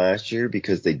off last year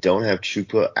because they don't have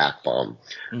Chupa Akpom.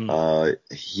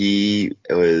 He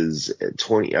was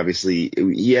 20. Obviously,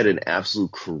 he had an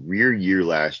absolute career year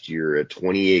last year at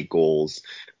 28 goals.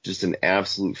 Just an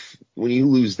absolute. When you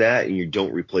lose that and you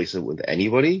don't replace it with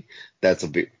anybody, that's a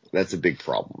big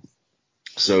problem.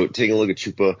 So taking a look at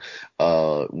Chupa,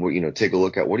 take a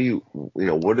look at what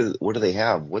do they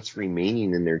have? What's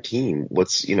remaining in their team?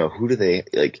 Who do they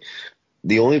like?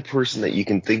 The only person that you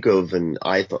can think of, and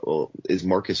I thought, is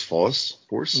Marcus Force,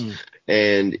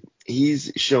 and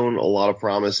he's shown a lot of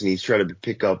promise, and he's tried to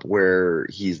pick up where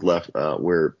he's left,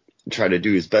 try to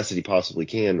do as best that he possibly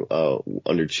can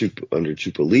under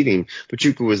Chupa leaving, but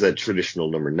Chupa was that traditional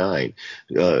number 9.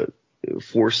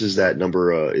 Force is that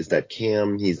number, is that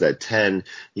Cam. He's that 10.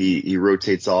 He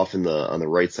rotates off on the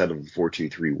right side of the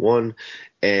 4-2-3-1.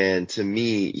 And to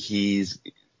me,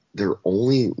 their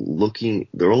only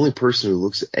person who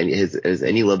looks has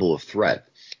any level of threat.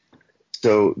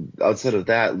 So outside of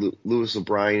that, Lewis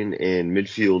O'Brien in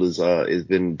midfield has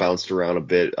been bounced around a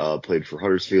bit. Played for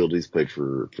Huddersfield. He's played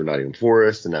for Nottingham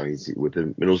Forest, and now he's with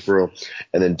Middlesbrough.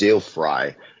 And then Dale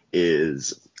Fry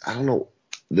is, I don't know.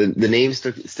 The name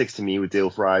sticks to me with Dale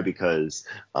Fry because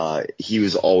he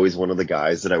was always one of the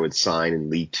guys that I would sign in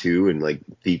League 2 in like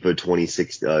FIFA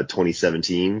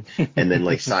 2017, and then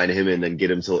like sign him and then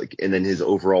get him to and then his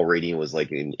overall rating was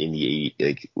like in the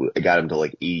 80, I got him to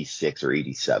like 86 or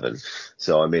 87.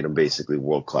 So I made him basically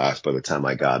world class by the time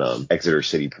I got Exeter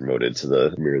City promoted to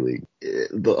the Premier League.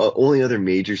 The only other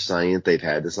major signing that they've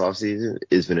had this offseason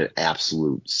has been an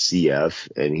absolute CF,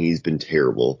 and he's been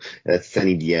terrible. And that's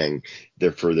Senny Dieng.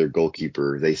 For their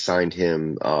goalkeeper. They signed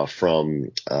him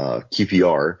from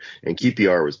QPR, and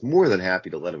QPR was more than happy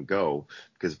to let him go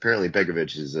because apparently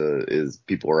Begovic is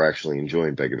people are actually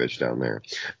enjoying Begovic down there.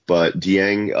 But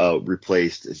Dieng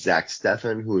replaced Zach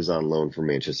Steffen, who was on loan from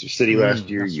Manchester City last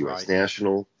year, U.S.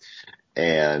 national.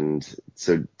 And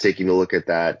so taking a look at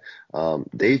that,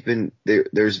 there's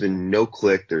been no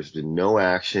click, there's been no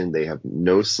action,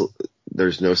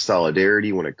 there's no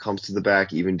solidarity when it comes to the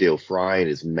back. Even Dale Fry and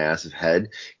his massive head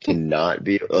cannot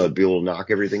be able to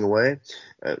knock everything away.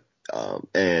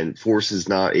 And Force is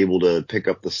not able to pick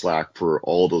up the slack for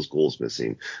all those goals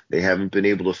missing. They haven't been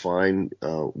able to find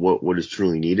what is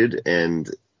truly needed. And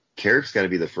Carrick's got to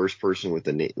be the first person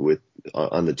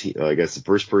on the team. I guess the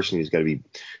first person who's got to be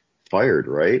fired,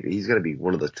 right? He's got to be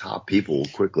one of the top people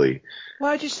quickly.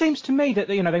 Well, it just seems to me that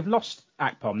they've lost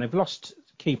Akpom, they've lost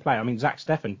key player. I mean, Zach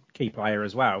Steffen, key player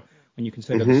as well, when you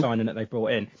consider the signing that they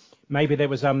brought in. Maybe there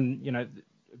was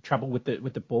trouble with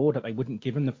the board that they wouldn't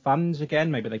give him the funds again.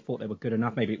 Maybe they thought they were good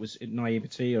enough. Maybe it was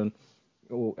naivety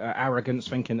or arrogance,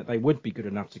 thinking that they would be good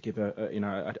enough to give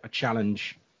a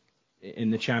challenge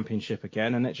in the Championship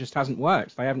again, and it just hasn't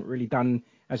worked. They haven't really done,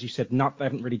 as you said, they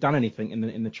haven't really done anything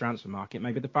in the transfer market.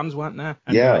 Maybe the funds weren't there.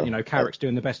 And Carrick's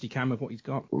doing the best he can with what he's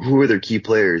got. Who are their key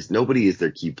players? Nobody is their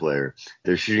key player.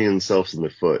 They're shooting themselves in the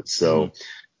foot. So,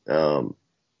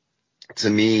 to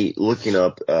me, looking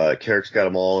up, Carrick's got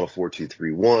them all in a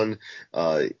 4-2-3-1.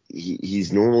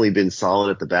 He's normally been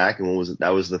solid at the back, and that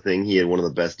was the thing. He had one of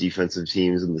the best defensive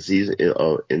teams in the season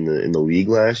in the league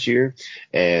last year,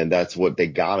 and that's what they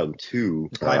got him to.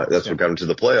 That's what got him to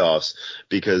the playoffs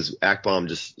because Akpom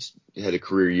just had a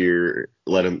career year.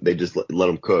 They just let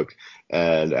him cook.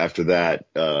 And after that,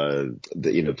 in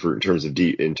terms of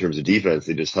defense,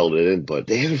 they just held it in, but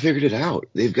they haven't figured it out.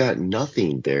 They've got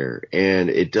nothing there, and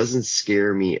it doesn't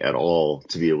scare me at all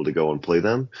to be able to go and play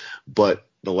them. But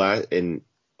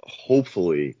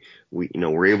hopefully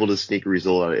we're able to sneak a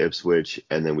result out of Ipswich,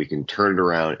 and then we can turn it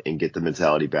around and get the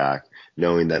mentality back,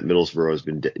 knowing that Middlesbrough has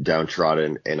been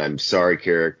downtrodden. And I'm sorry,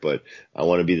 Carrick, but I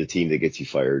want to be the team that gets you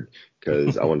fired.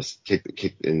 Because I want to kick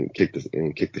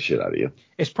the shit out of you.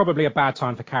 It's probably a bad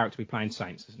time for Carrick to be playing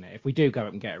Saints, isn't it? If we do go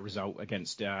up and get a result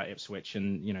against Ipswich,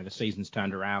 and the season's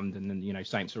turned around, and then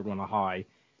Saints are on a high,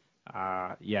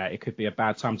 it could be a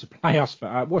bad time to play us.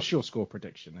 But what's your score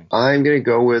prediction then? I'm going to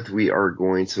go with we are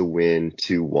going to win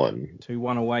 2-1.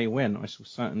 2-1 away win. I shall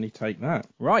certainly take that.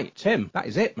 Right, Tim, that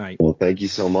is it, mate. Well, thank you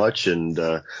so much, and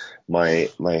my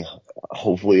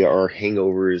hopefully our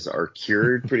hangovers are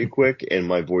cured pretty quick, and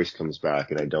my voice comes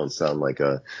back, and I don't sound like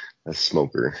a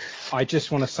smoker. I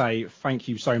just want to say thank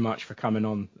you so much for coming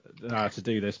on to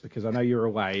do this, because I know you're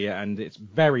away, and it's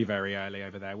very, very early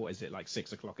over there. What is it, like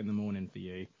 6 o'clock in the morning for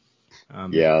you?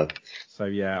 So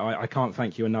I can't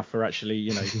thank you enough for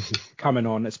actually coming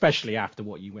on, especially after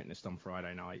what you witnessed on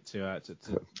Friday night,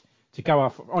 to go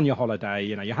off on your holiday,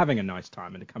 you know, you're having a nice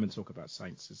time, and to come and talk about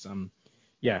Saints is,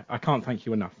 yeah, I can't thank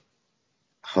you enough.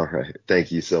 All right.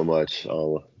 Thank you so much.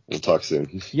 We'll talk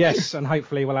soon. Yes, and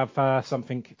hopefully we'll have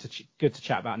something good to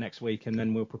chat about next week, and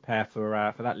then we'll prepare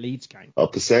for that Leeds game.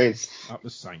 Up the Saints. Up the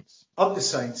Saints. Up the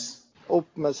Saints. Up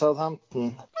med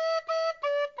Southampton.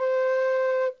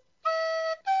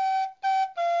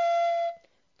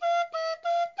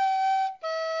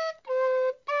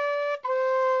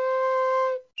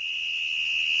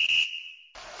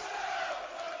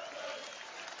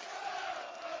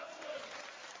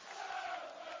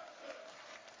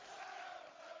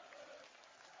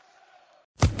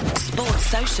 Sports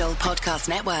Social Podcast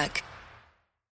Network.